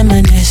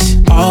reminisce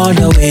all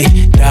the way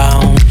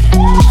down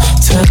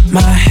to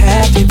my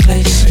happy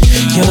place.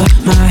 You're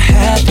my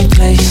happy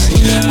place.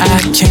 I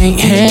can't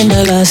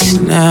handle us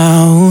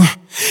now.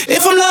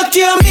 If I'm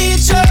lucky, I'll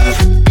meet you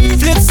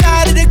flip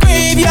side of the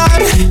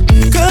graveyard,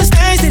 'cause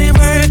things didn't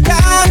work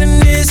out in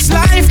this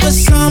life, but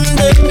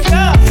someday.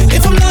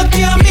 If I'm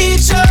lucky, I'll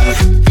meet you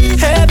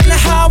heaven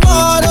or high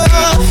water,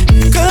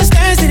 'cause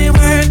things didn't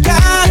work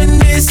out in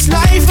this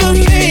life, but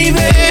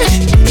maybe.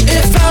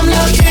 If I'm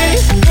lucky,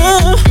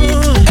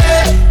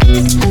 hey.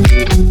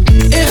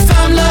 If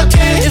I'm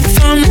lucky,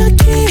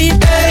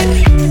 hey.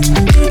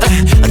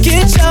 I'll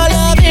get your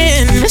love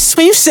in. That's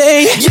when you say,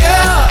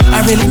 yeah. I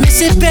really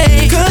miss it,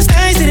 babe, 'cause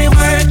things didn't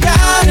work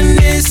out in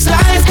this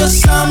life, but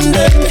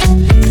someday.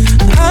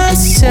 I'm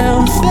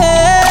selfish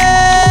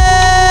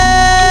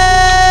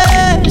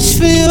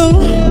for you.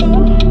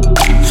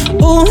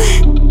 Ooh.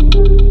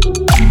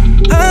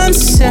 I'm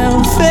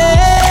selfish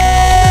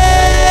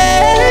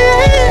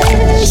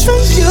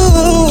for you.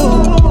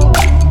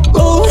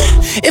 Ooh.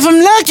 If I'm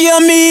lucky,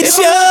 I'll meet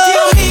you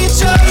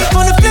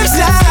on the flip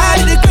side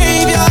of the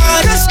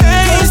graveyard.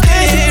 'Cause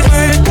things didn't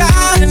work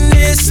out in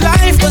this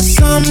life, but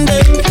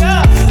someday.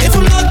 If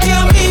I'm lucky,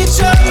 I'll meet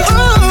you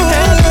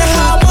heaven or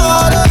high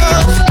water,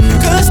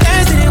 'cause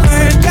things didn't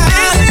work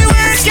out in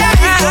this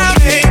life,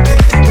 baby.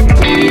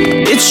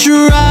 It's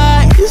your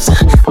eyes,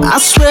 I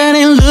swear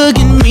they look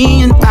at me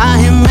and I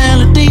hear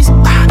melodies,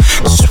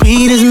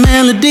 sweet as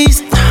melodies.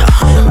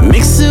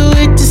 Mix it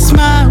with your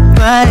smile,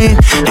 babe,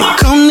 and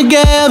come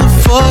together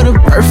for the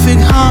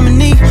perfect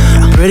harmony.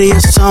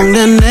 Prettiest song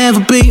there'll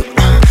never be.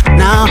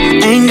 Now,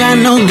 ain't got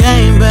no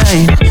game,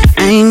 babe,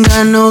 ain't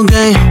got no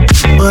game,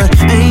 but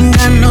ain't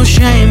got no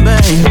shame,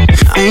 babe,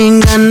 ain't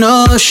got no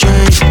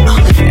shame.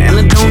 And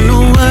I don't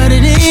know what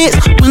it is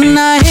when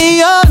I hear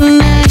your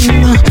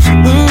name.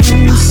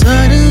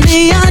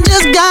 Suddenly I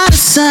just gotta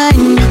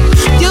sing.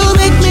 You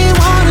make me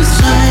wanna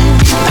sing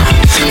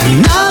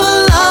another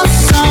love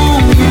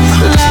song,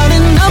 loud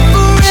enough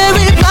for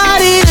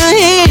everybody to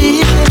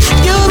hear.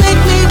 You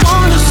make me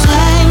wanna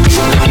sing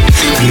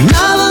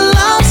another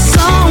love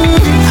song,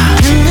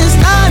 and it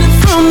started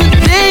from the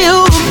day you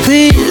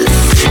appeared.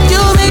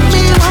 You make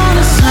me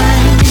wanna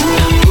sing.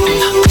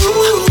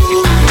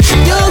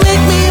 You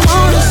make me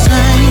wanna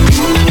sing.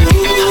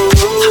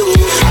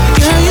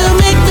 Girl, you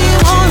make me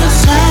wanna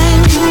sing.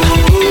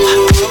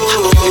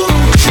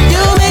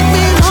 You make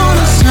me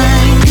wanna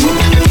sing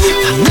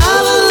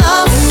another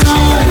love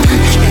song.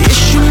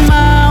 It's your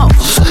mouth,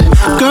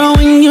 girl.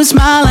 When you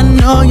smile, I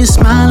know you're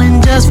smiling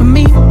just for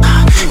me,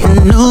 and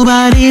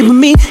nobody but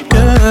me.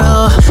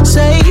 Girl,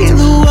 say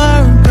the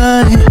word,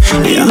 babe.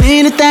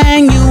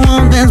 Anything you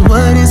want, that's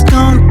what it's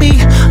gonna be.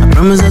 I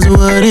promise that's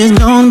what it's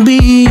gonna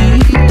be.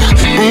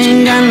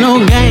 Ain't got no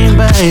game,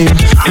 babe,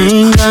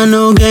 ain't got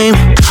no game,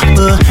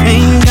 but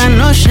ain't got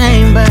no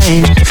shame,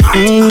 babe,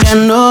 ain't got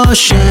no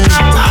shame.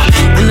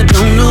 And I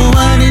don't know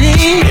what it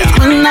is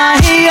when I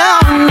hear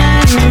your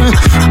name.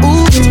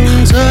 Ooh,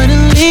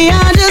 suddenly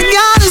I just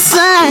gotta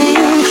sing.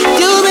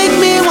 You make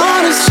me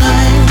wanna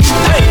sing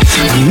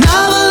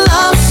another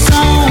love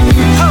song,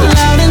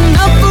 loud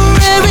enough for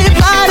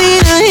everybody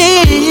to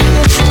hear.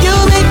 You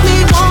make me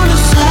wanna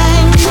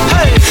sing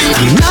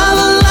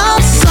another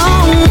love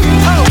song,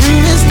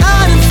 and it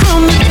started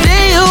from the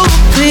day you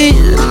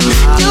appeared.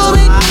 You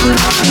make me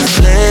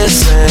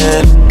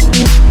listen,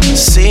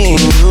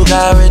 seeing you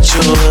got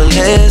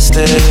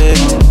ritualistic,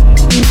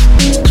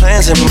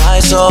 cleansing my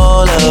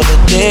soul of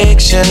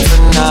addiction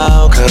for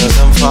now, 'cause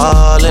I'm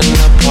falling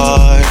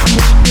apart.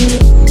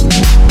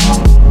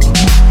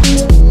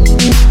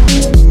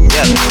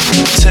 Yeah,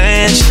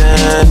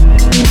 tension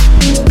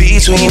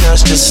between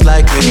us just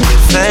like picket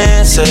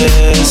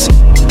fences.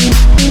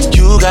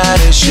 You got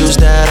issues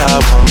that I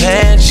won't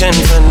mention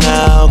for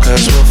now,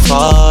 'cause we're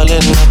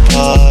falling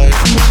apart.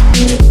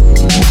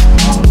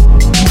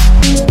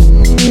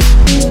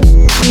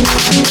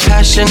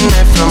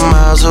 Passionate from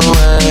miles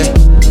away,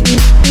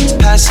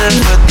 passive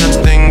with the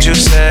things you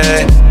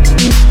say,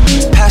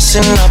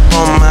 passing up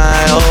on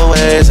my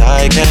always.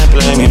 I can't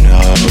blame you,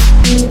 no.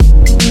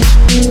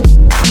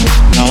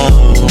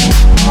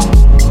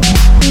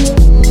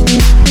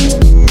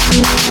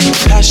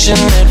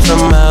 Passionate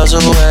from miles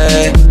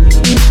away,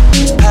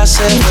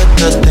 passive with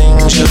the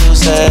things you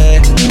say,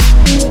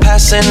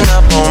 passing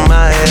up on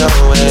my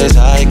always.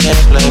 I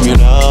can't blame you,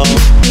 no.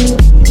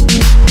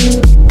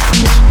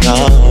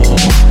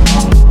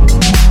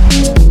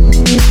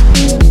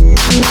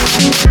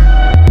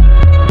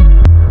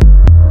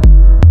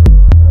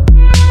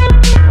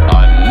 I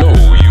know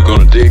you're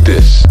gonna dig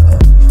this.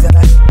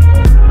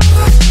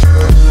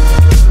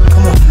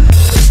 Come on,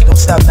 don't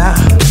stop now.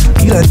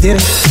 You done did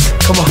it.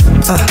 Come on,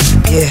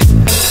 yeah.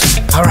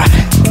 All right,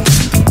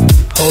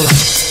 hold on.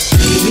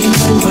 Baby,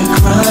 when we're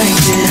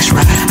grinding, that's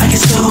right, I get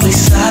so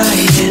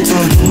excited.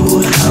 Ooh,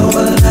 how I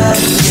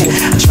like it.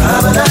 I try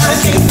but I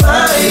can't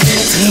find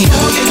it.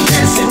 Ooh, you're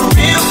dancing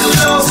real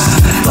close,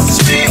 but it's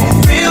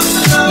real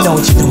slow. You know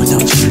what you're doing,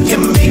 don't you?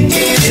 You're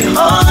making it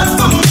hard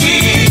for me.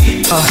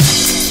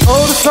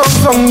 Oh, the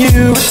song's on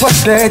you. It's what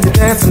said you're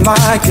dancing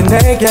like you're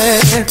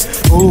naked.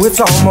 Ooh,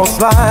 it's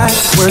almost like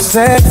we're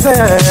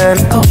sexing.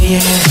 Oh yeah.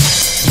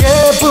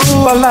 Yeah,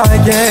 boo, I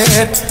like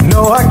it.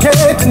 No, I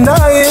can't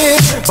deny it,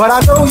 but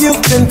I know you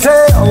can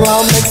tell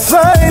I'm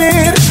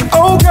excited.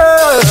 Oh,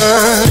 girl.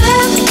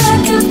 Dance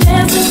like you're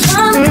dancing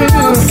on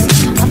close.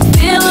 I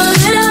feel a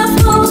little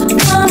pull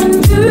coming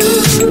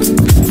through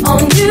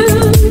on you.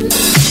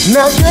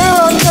 Now, girl,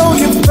 I know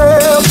you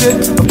felt it,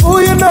 but boo,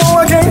 you know I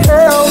can't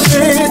help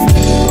it.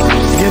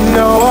 You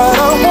know what I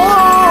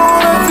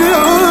wanna do.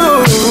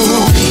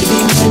 Baby,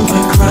 when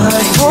we're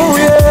crying, oh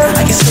yeah, I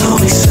get so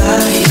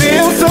excited.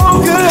 Feels so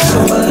good,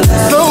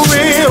 so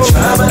real.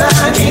 Try but I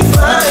can't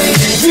find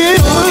it. You,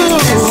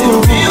 and it's so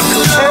real.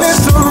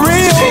 Slow.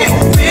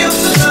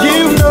 You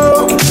know,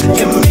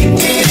 you're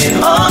making it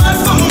hard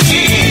for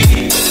me.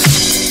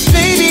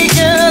 Baby,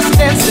 girl,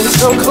 dancing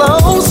so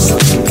close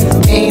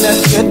ain't a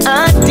good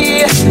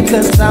idea,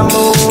 'cause I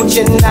moved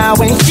you now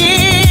and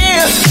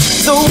here.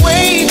 The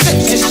way that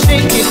you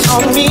shake it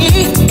on me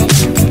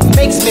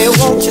makes me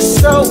want you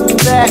so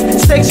bad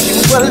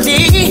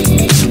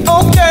sexually.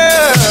 Oh,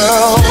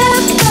 girl.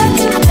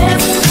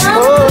 Oh.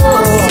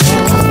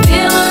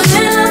 Feel a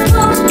little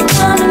pull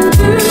coming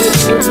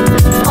through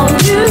on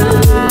you.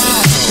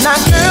 Now,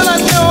 girl, I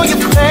know you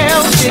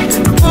felt it.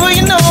 Oh,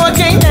 you know I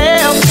can't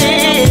help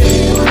it.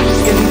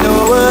 You know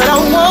what I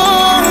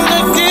wanna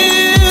do.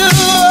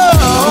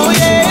 Oh,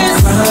 yes.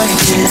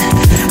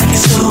 I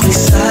get so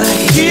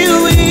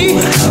excited.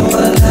 How I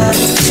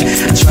like it.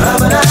 I try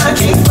but I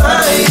can't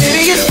find it.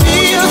 Baby, it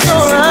feels so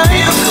right.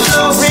 Real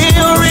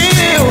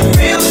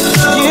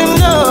slow. You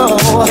know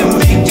you're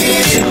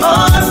making it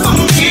hard for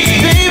me.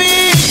 Baby,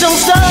 don't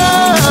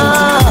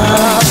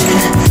stop.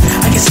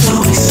 I get so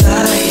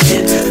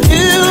excited.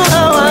 You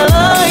how I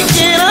like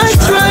it. I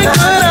try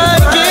but I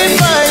can't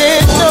find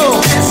it. No,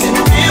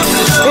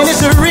 and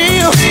it's a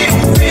real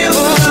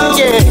slow.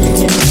 Yeah.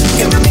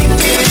 You're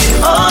making it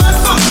hard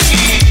for me.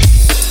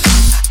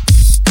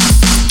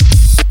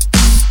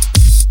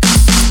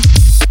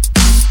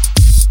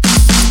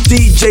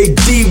 DJ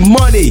D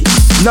Money,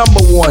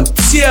 #1,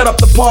 tear up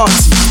the party.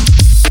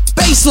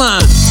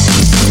 Baseline.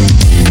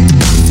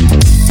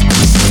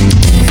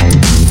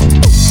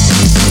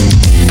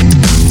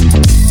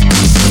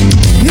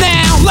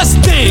 Now let's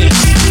dance.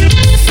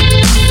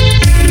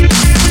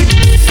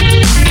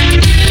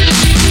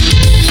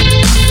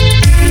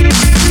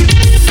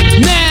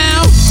 Now,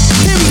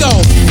 here we go.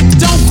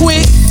 Don't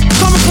quit.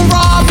 Coming from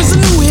Rob is a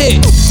new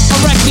hit. A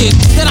record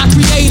that I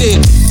created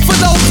for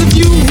those of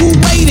you who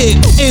waited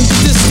in the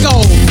disco.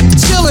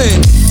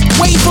 Chillin',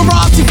 wait for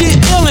Rob to get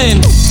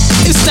illin'.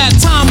 It's that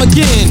time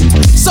again.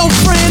 So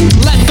friend,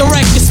 let the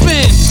record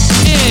spin.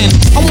 And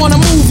I wanna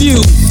move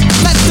you.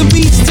 Let the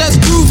beats just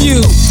groove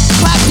you.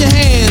 Clap your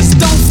hands,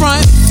 don't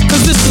front,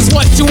 'cause this is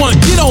what you want.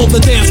 Get on the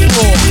dance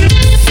floor.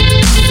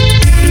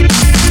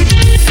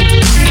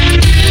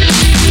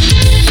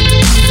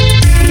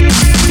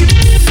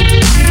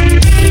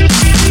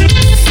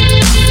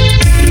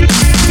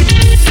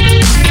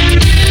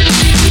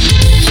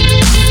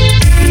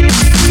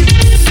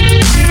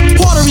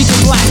 Puerto Rican,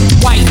 black,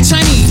 white,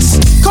 Chinese.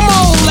 Come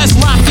on, let's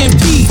rock in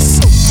peace.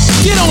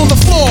 Get on the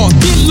floor,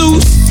 get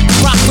loose.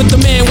 Rock with the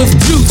man with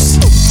juice.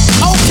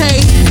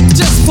 Okay,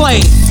 just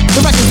play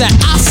the record that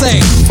I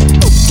say.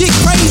 Get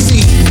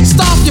crazy,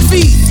 stomp your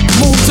feet,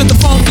 move to the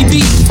funky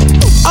beat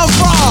of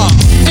Raw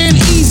and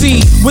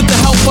Easy with the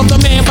help of the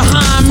man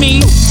behind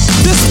me.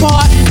 This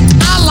part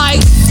I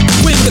like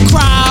when the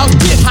crowd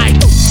get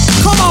hyped.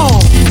 Come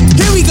on,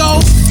 here we go.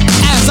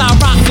 As I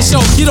rock the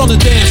show, get on the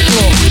dance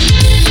floor.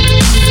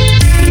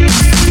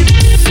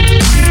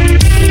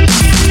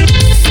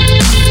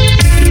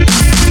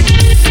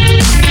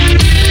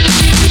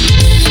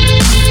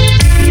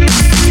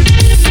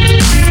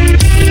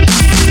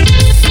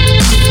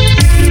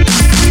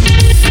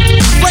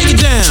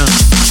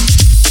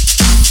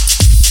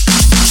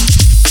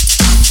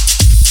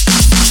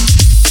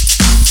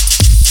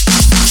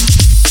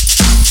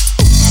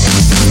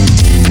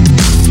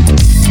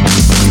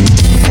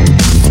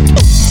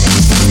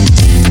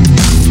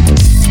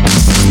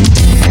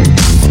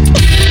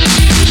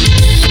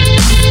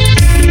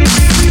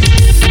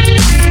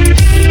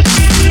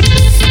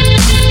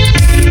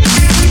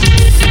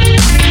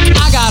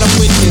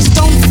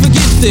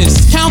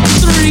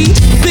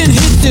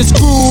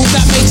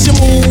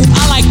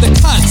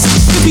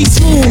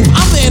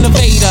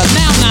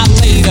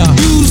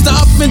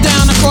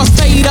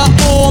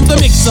 on the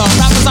mixer.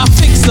 Rappers I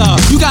fix her.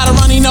 You got a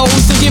runny nose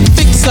to get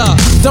fixer.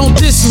 Don't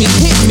diss me,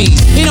 hit me.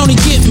 It only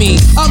get me.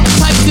 Up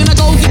tight, then I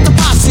go get the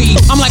posse.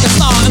 I'm like a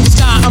star in the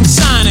sky, I'm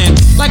shining.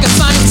 Like a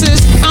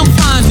scientist, I'm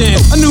finding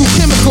a new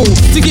chemical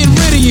to get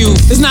rid of you.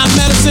 It's not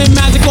medicine,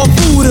 magic, or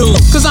voodoo.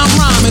 Cause I'm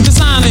rhyming,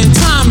 designing,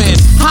 timing.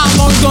 How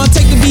long it's gonna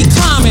take to be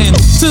climbing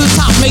to the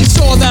top? Make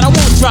sure that I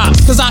won't drop.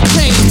 Cause I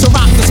came to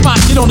rock the spot,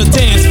 get on the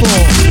dance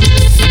floor.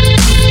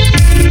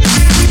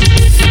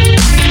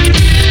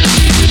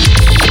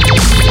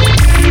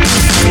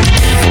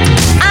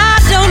 I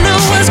don't know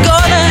what's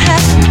gonna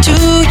happen to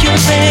you,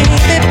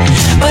 baby,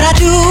 but I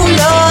do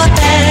know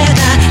that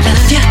I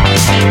love you.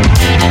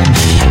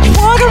 You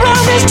walk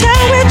around this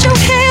town with your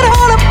head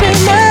all up in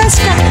the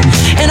sky,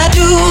 and I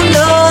do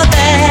know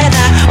that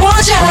I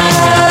want you.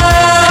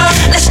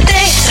 Let's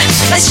dance,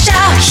 let's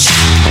shout,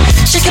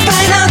 shake your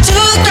body down to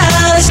the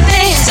ground. Let's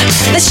dance,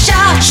 let's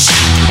shout,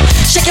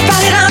 shake your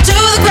body down to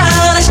the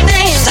ground. Let's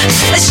dance,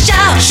 let's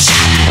shout,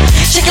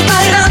 shake your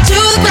body down to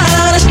the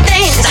ground. Let's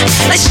dance,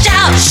 let's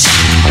shout,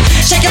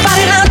 shake your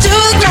body down to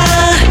the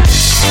ground.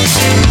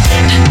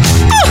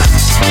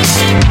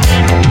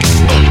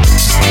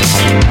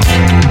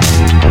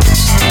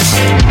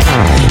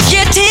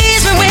 You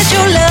tease me with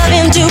your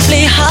loving to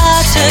play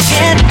hard to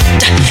get,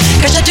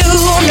 cause I do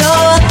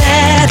know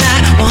that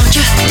I want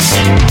you.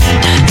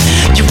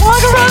 You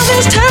walk around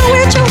this town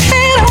with your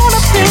head on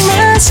up in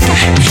the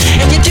sky,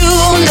 and you do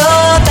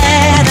know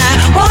that I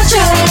want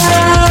you.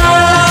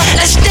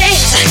 Let's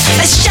dance,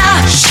 let's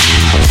shout,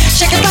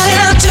 shake your body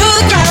down to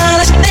the ground.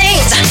 Let's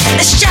dance,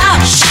 let's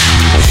shout,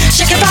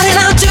 shake your body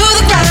down to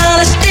the ground.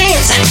 Let's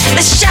dance,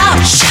 let's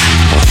shout,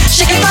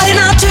 shake your body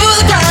down to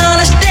the ground.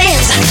 Let's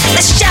dance,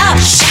 let's shout,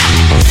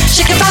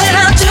 shake your body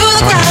down to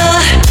the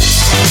ground.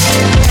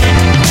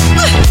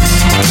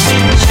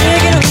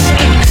 Shake it up.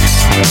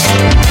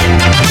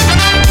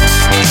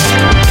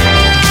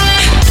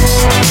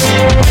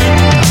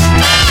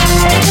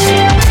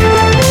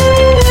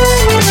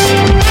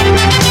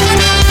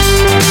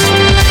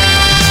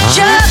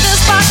 You're the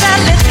spark that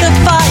lit the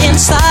fire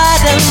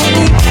inside of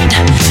me,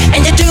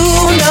 and you do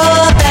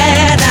know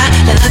that I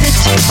love it.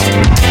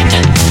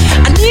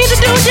 I need to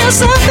do just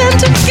something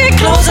to get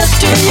closer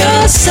to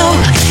your soul,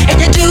 and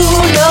you do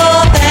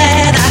know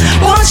that I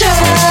want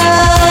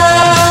you.